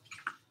shuffle.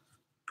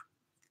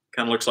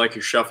 Kind of looks like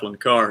you're shuffling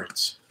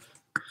cards.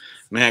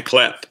 Matt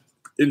Clapp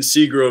in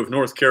Seagrove,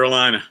 North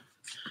Carolina,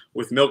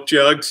 with milk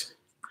jugs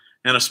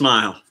and a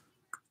smile.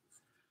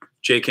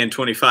 Jake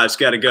N25's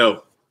got to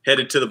go.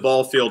 Headed to the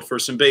ball field for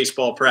some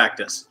baseball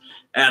practice.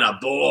 Atta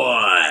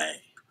boy.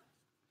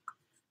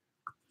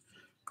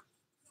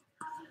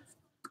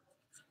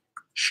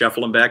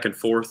 Shuffling back and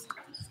forth.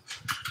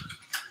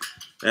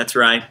 That's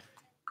right.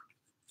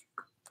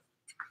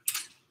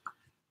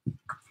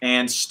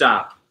 And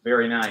stop.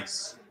 Very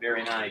nice.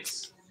 Very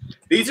nice.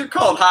 These are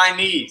called high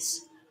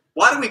knees.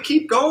 Why do we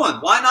keep going?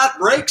 Why not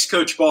breaks,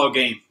 Coach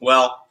Ballgame?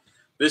 Well,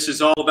 this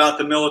is all about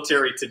the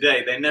military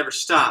today. They never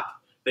stop.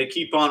 They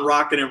keep on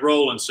rocking and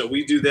rolling, so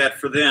we do that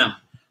for them.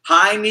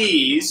 High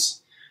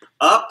knees,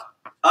 up,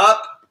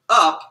 up,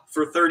 up,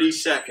 for 30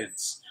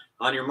 seconds.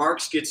 On your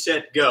marks, get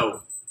set,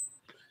 go.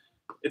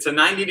 It's a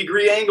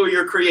 90-degree angle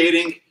you're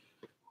creating.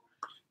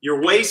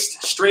 Your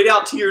waist straight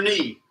out to your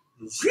knee.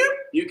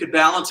 You could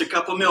balance a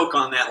cup of milk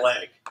on that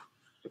leg.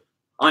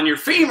 On your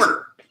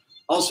femur,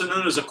 also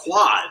known as a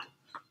quad.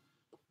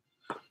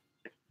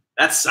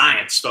 That's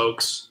science,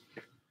 folks.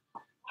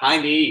 High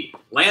knee.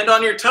 Land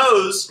on your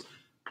toes,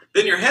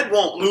 then your head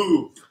won't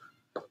move.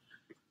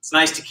 It's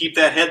nice to keep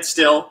that head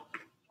still.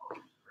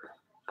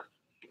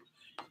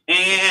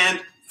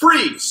 And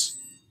freeze.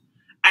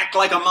 Act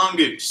like a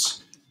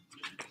mongoose.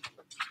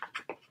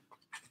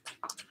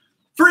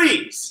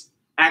 Freeze.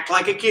 Act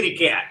like a kitty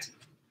cat.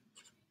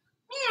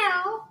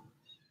 Meow.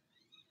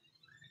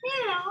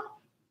 Meow.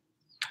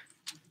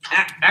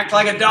 Act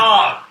like a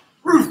dog.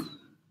 Roof.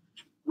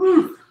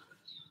 Roof.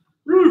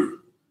 Roof.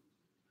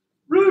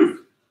 Roof.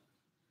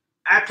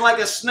 Act like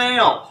a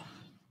snail.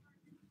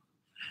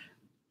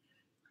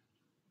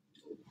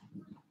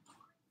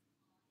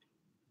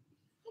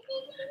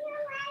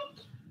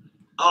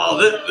 Oh,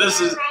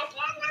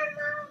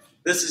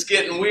 this is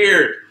getting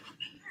weird.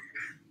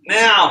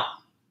 Now,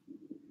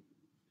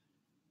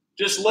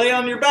 just lay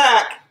on your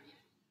back,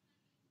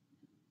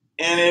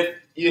 and if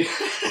you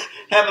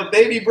have a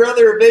baby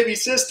brother or baby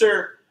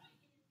sister,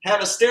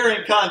 have a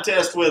staring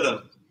contest with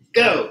them.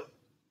 Go.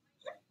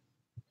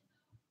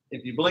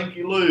 If you blink,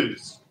 you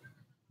lose.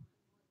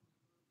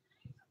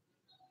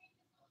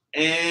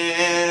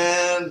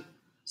 And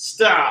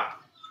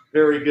stop.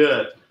 Very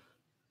good.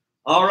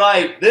 All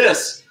right,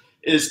 this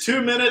is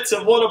 2 minutes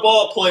of what a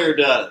ball player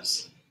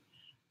does.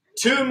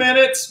 2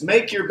 minutes,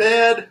 make your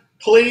bed,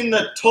 clean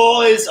the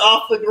toys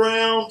off the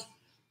ground,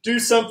 do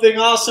something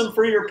awesome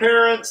for your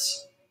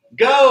parents.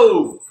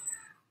 Go!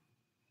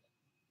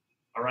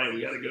 All right,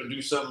 we got to go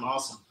do something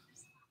awesome.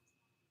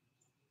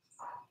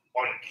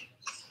 Oink.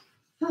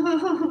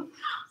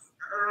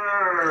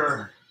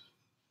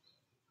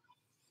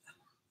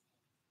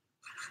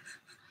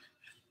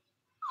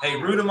 Hey,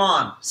 root them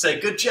on. Say,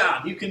 good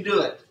job, you can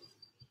do it.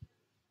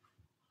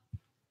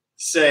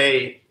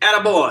 Say,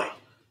 attaboy.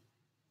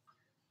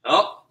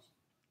 Oh.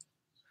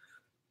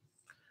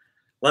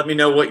 Let me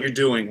know what you're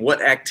doing.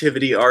 What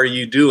activity are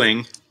you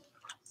doing?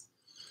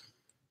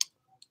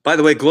 By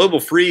the way,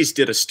 Global Freeze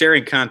did a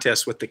staring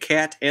contest with the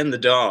cat and the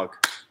dog.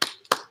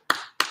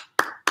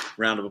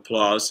 Round of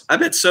applause. I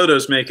bet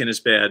Soto's making his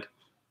bed.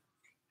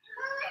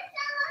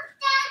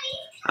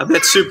 I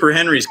bet Super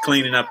Henry's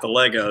cleaning up the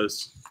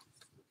Legos.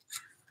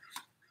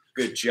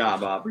 Good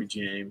job, Aubrey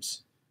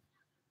James.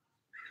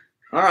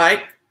 All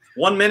right.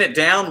 1 minute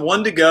down,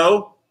 1 to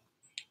go.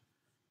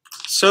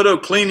 Soto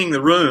cleaning the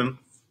room.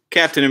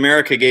 Captain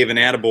America gave an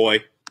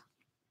attaboy.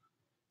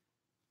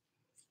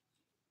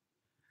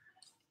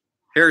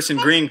 Harrison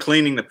Green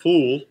cleaning the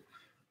pool.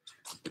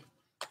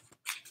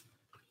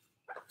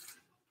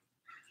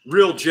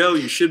 Real Joe,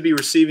 you should be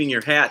receiving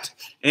your hat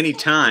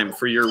anytime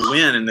for your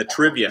win in the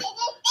trivia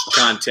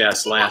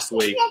contest last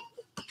week.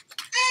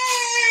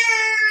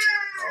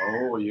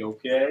 Oh, are you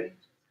okay?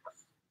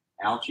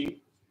 Ouchie.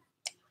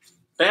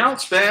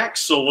 Bounce back,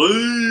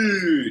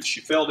 salute.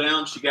 She fell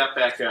down, she got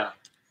back up.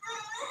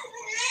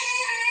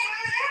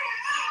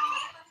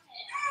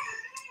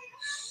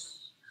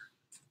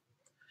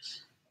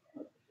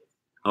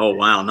 Oh,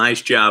 wow,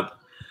 nice job.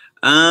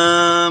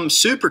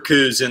 Super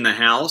Coos in the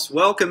house.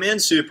 Welcome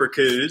in, Super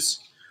Coos.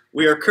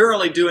 We are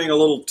currently doing a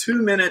little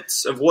 2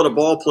 minutes of what a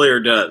ball player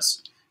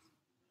does.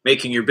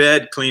 Making your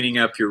bed, cleaning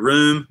up your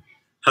room,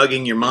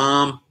 hugging your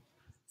mom,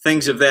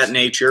 things of that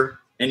nature.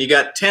 And you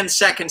got 10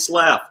 seconds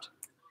left.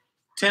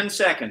 10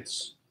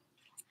 seconds.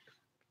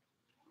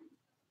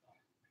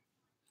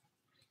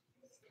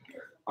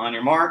 On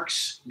your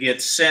marks,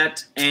 get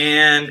set,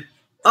 and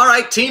all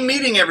right, team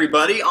meeting,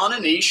 everybody. On a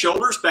knee,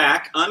 shoulders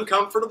back,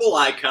 uncomfortable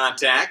eye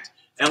contact,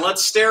 and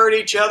let's stare at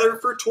each other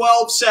for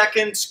 12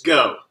 seconds.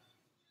 Go.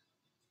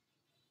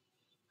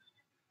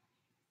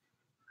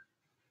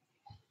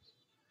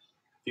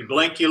 If you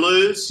blink, you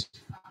lose.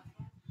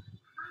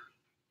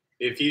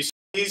 If you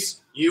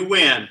sneeze, you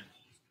win.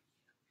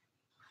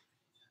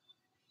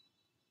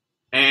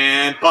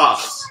 And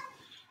pause.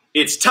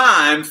 It's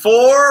time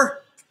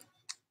for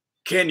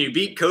Can You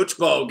Beat Coach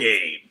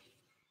Ballgame?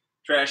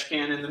 Trash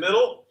can in the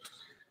middle.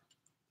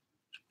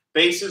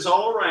 Bases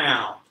all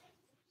around.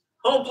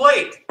 Home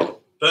plate.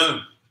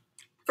 Boom.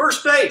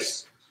 First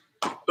base.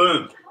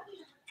 Boom.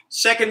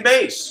 Second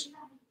base.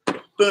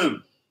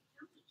 Boom.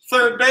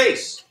 Third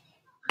base.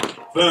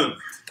 Boom.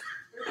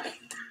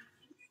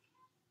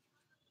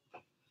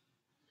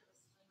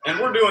 And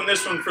we're doing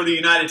this one for the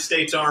United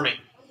States Army.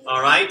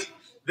 All right?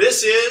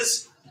 This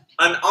is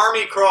an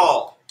Army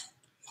crawl.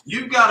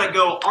 You've got to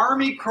go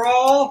Army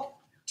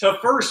crawl to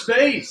first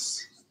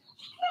base.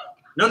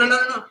 No.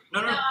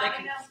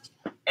 Thank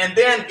you. And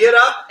then get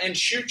up and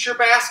shoot your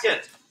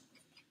basket.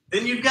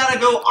 Then you've got to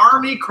go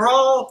Army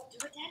crawl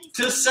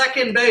to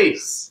second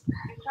base.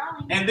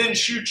 And then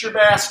shoot your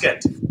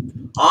basket.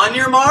 On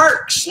your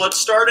marks, let's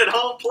start at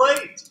home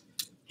plate.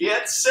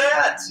 Get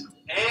set.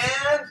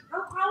 And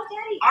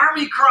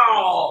Army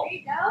crawl. There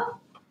you go.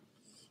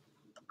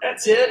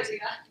 That's it.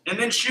 And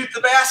then shoot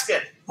the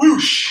basket.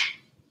 Whoosh.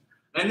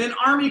 And then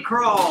army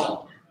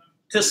crawl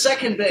to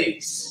second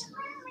base.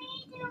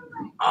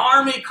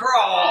 Army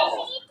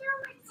crawl.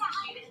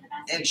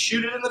 And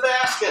shoot it in the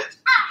basket.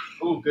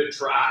 Ooh, good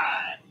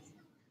try.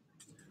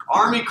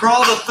 Army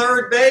crawl to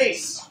third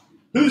base.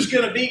 Who's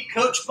going to beat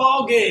Coach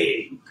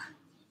Ballgame?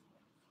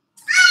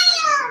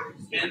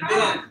 And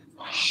then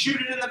shoot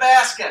it in the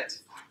basket.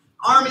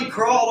 Army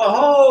crawl to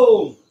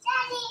home.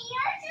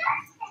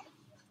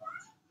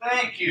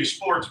 Thank you,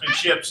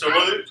 sportsmanship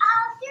salute.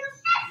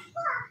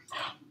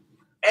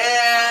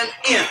 And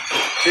in.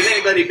 Did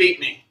anybody beat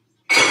me?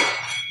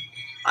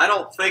 I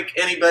don't think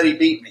anybody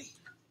beat me.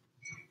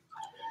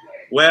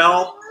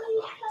 Well,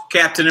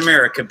 Captain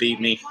America beat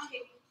me.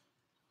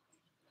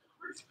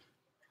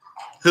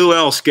 Who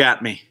else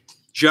got me?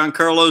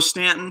 Giancarlo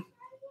Stanton?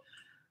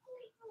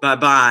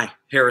 Bye-bye,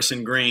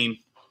 Harrison Green.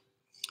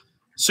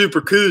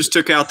 Super Coos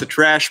took out the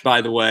trash,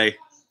 by the way.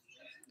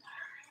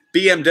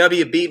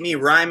 BMW beat me.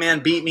 Ryman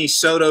beat me.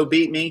 Soto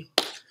beat me.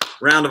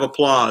 Round of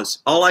applause.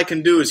 All I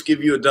can do is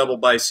give you a double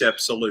bicep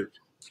salute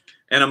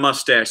and a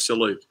mustache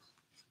salute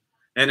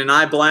and an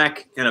eye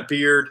black and a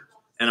beard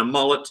and a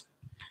mullet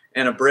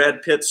and a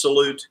Brad Pitt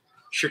salute.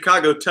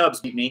 Chicago Tubbs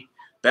beat me.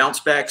 Bounce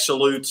back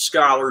salute,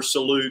 scholar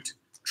salute,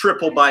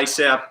 triple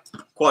bicep,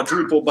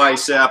 quadruple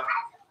bicep,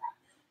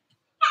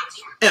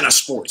 and a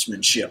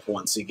sportsmanship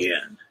once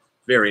again.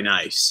 Very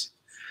nice.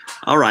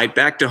 All right,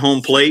 back to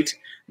home plate.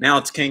 Now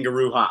it's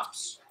kangaroo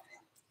hops.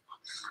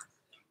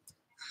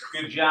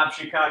 Good job,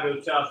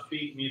 Chicago Tough.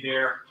 Beat me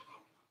there.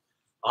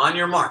 On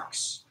your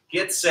marks.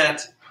 Get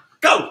set.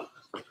 Go.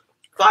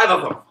 5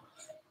 of them.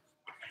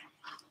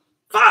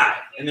 5.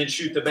 And then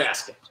shoot the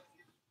basket.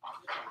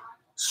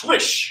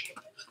 Swish.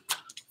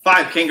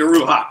 5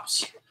 kangaroo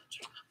hops.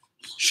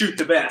 Shoot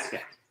the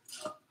basket.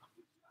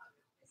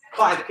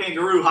 5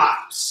 kangaroo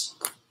hops.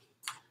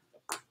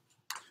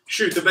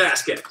 Shoot the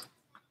basket.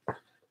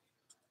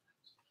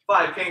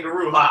 5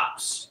 kangaroo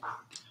hops.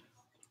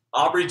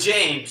 Aubrey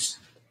James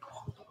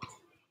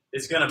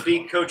is going to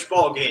beat Coach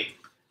Ballgame.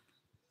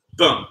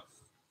 Boom.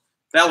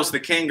 That was the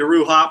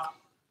kangaroo hop.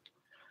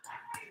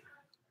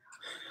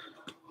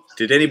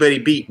 Did anybody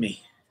beat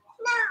me?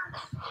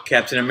 No.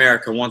 Captain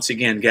America once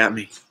again got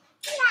me.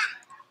 No.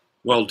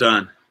 Well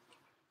done.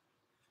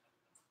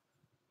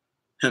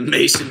 And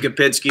Mason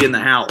Kopinski in the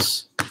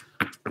house.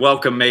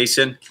 Welcome,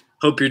 Mason.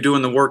 Hope you're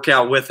doing the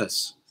workout with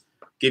us.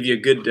 Give you a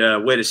good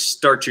way to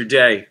start your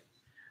day.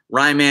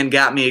 Ryman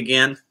got me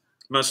again.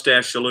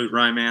 Mustache salute,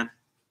 Ryman.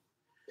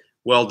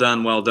 Well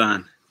done, well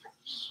done.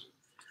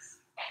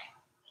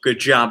 Good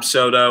job,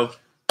 Soto.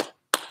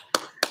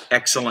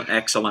 Excellent,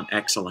 excellent,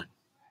 excellent.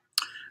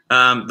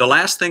 The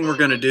last thing we're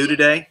going to do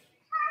today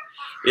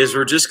is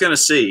we're just going to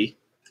see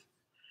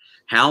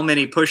how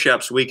many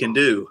push-ups we can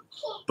do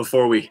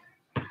before we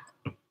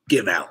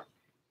give out.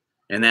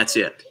 And that's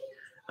it.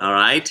 All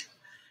right?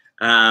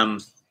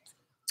 And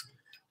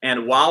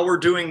while we're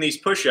doing these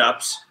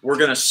push-ups, we're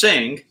going to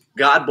sing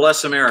God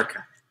Bless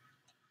America.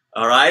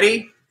 All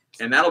righty?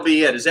 And that'll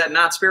be it. Is that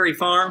Knott's Berry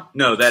Farm?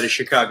 No, that is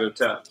Chicago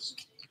Tubbs.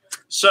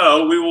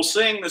 So we will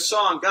sing the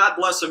song God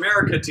Bless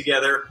America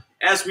together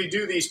as we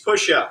do these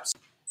push-ups.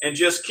 And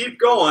just keep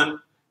going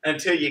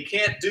until you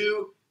can't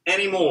do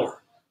any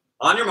more.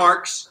 On your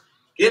marks,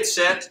 get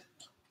set,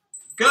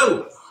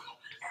 go.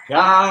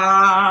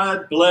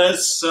 God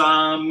bless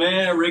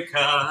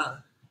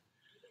America,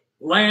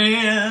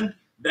 land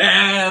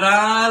that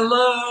I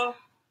love.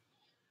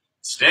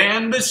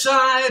 Stand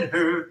beside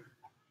her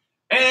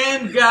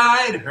and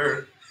guide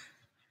her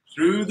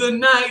through the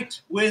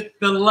night with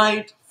the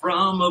light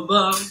from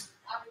above.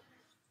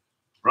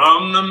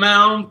 From the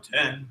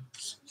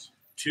mountains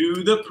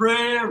to the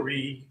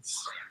prairies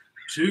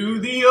to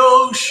the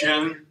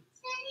ocean,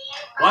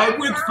 white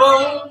with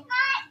foam.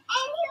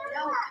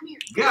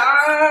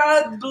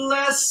 God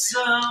bless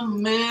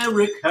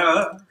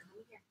America,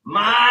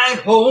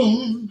 my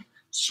home,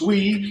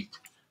 sweet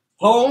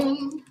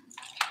home.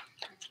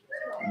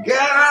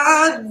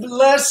 God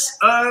bless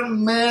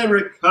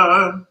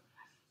America,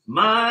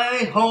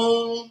 my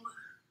home,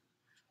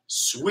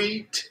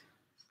 sweet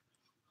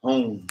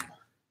home.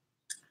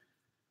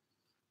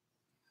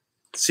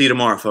 See you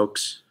tomorrow,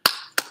 folks.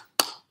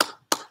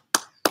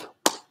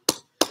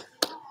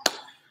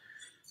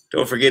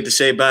 Don't forget to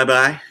say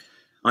bye-bye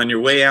on your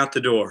way out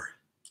the door.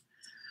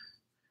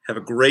 Have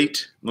a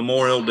great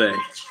Memorial Day.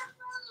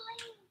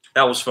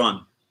 That was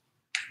fun.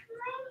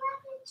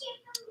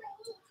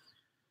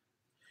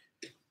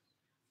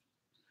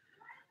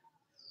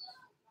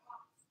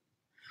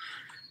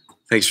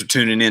 Thanks for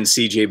tuning in,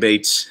 CJ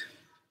Bates.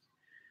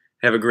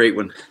 Have a great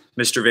one.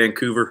 Mr.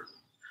 Vancouver,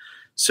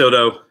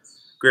 Soto,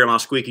 Grandma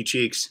Squeaky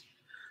Cheeks,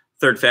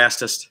 third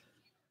fastest,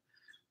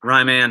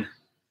 Ryman.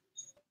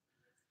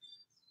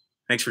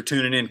 Thanks for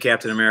tuning in,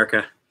 Captain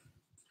America.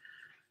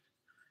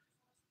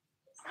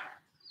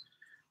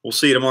 We'll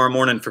see you tomorrow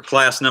morning for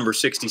class number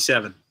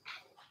 67.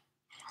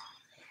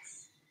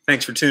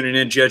 Thanks for tuning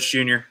in, Judge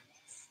Jr.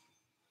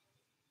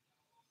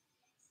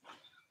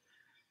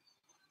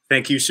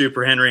 Thank you,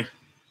 Super Henry.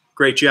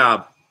 Great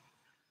job.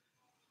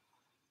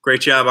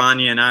 Great job,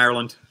 Anya in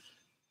Ireland.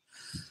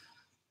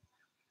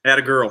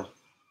 Atta girl.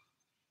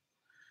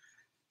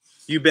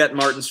 You bet,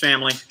 Martin's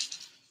family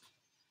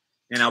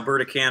in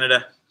Alberta,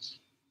 Canada.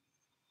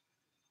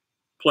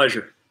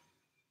 Pleasure.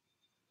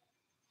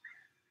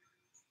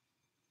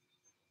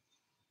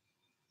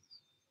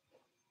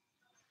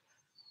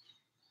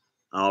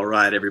 All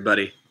right,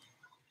 everybody.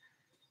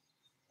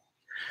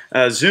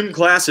 Zoom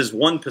class is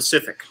 1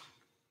 Pacific.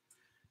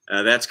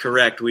 That's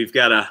correct. We've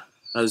got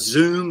a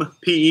Zoom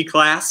PE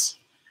class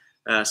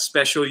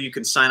special. You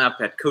can sign up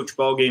at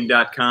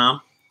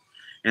coachballgame.com,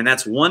 and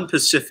that's 1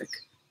 Pacific.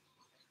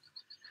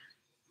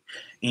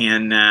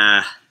 And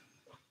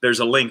there's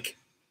a link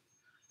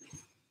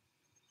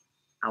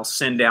I'll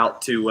send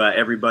out to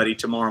everybody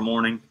tomorrow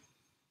morning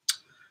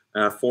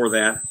for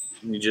that.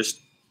 You just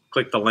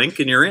click the link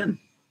and you're in.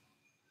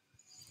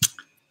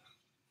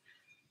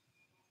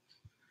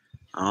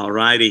 All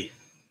righty.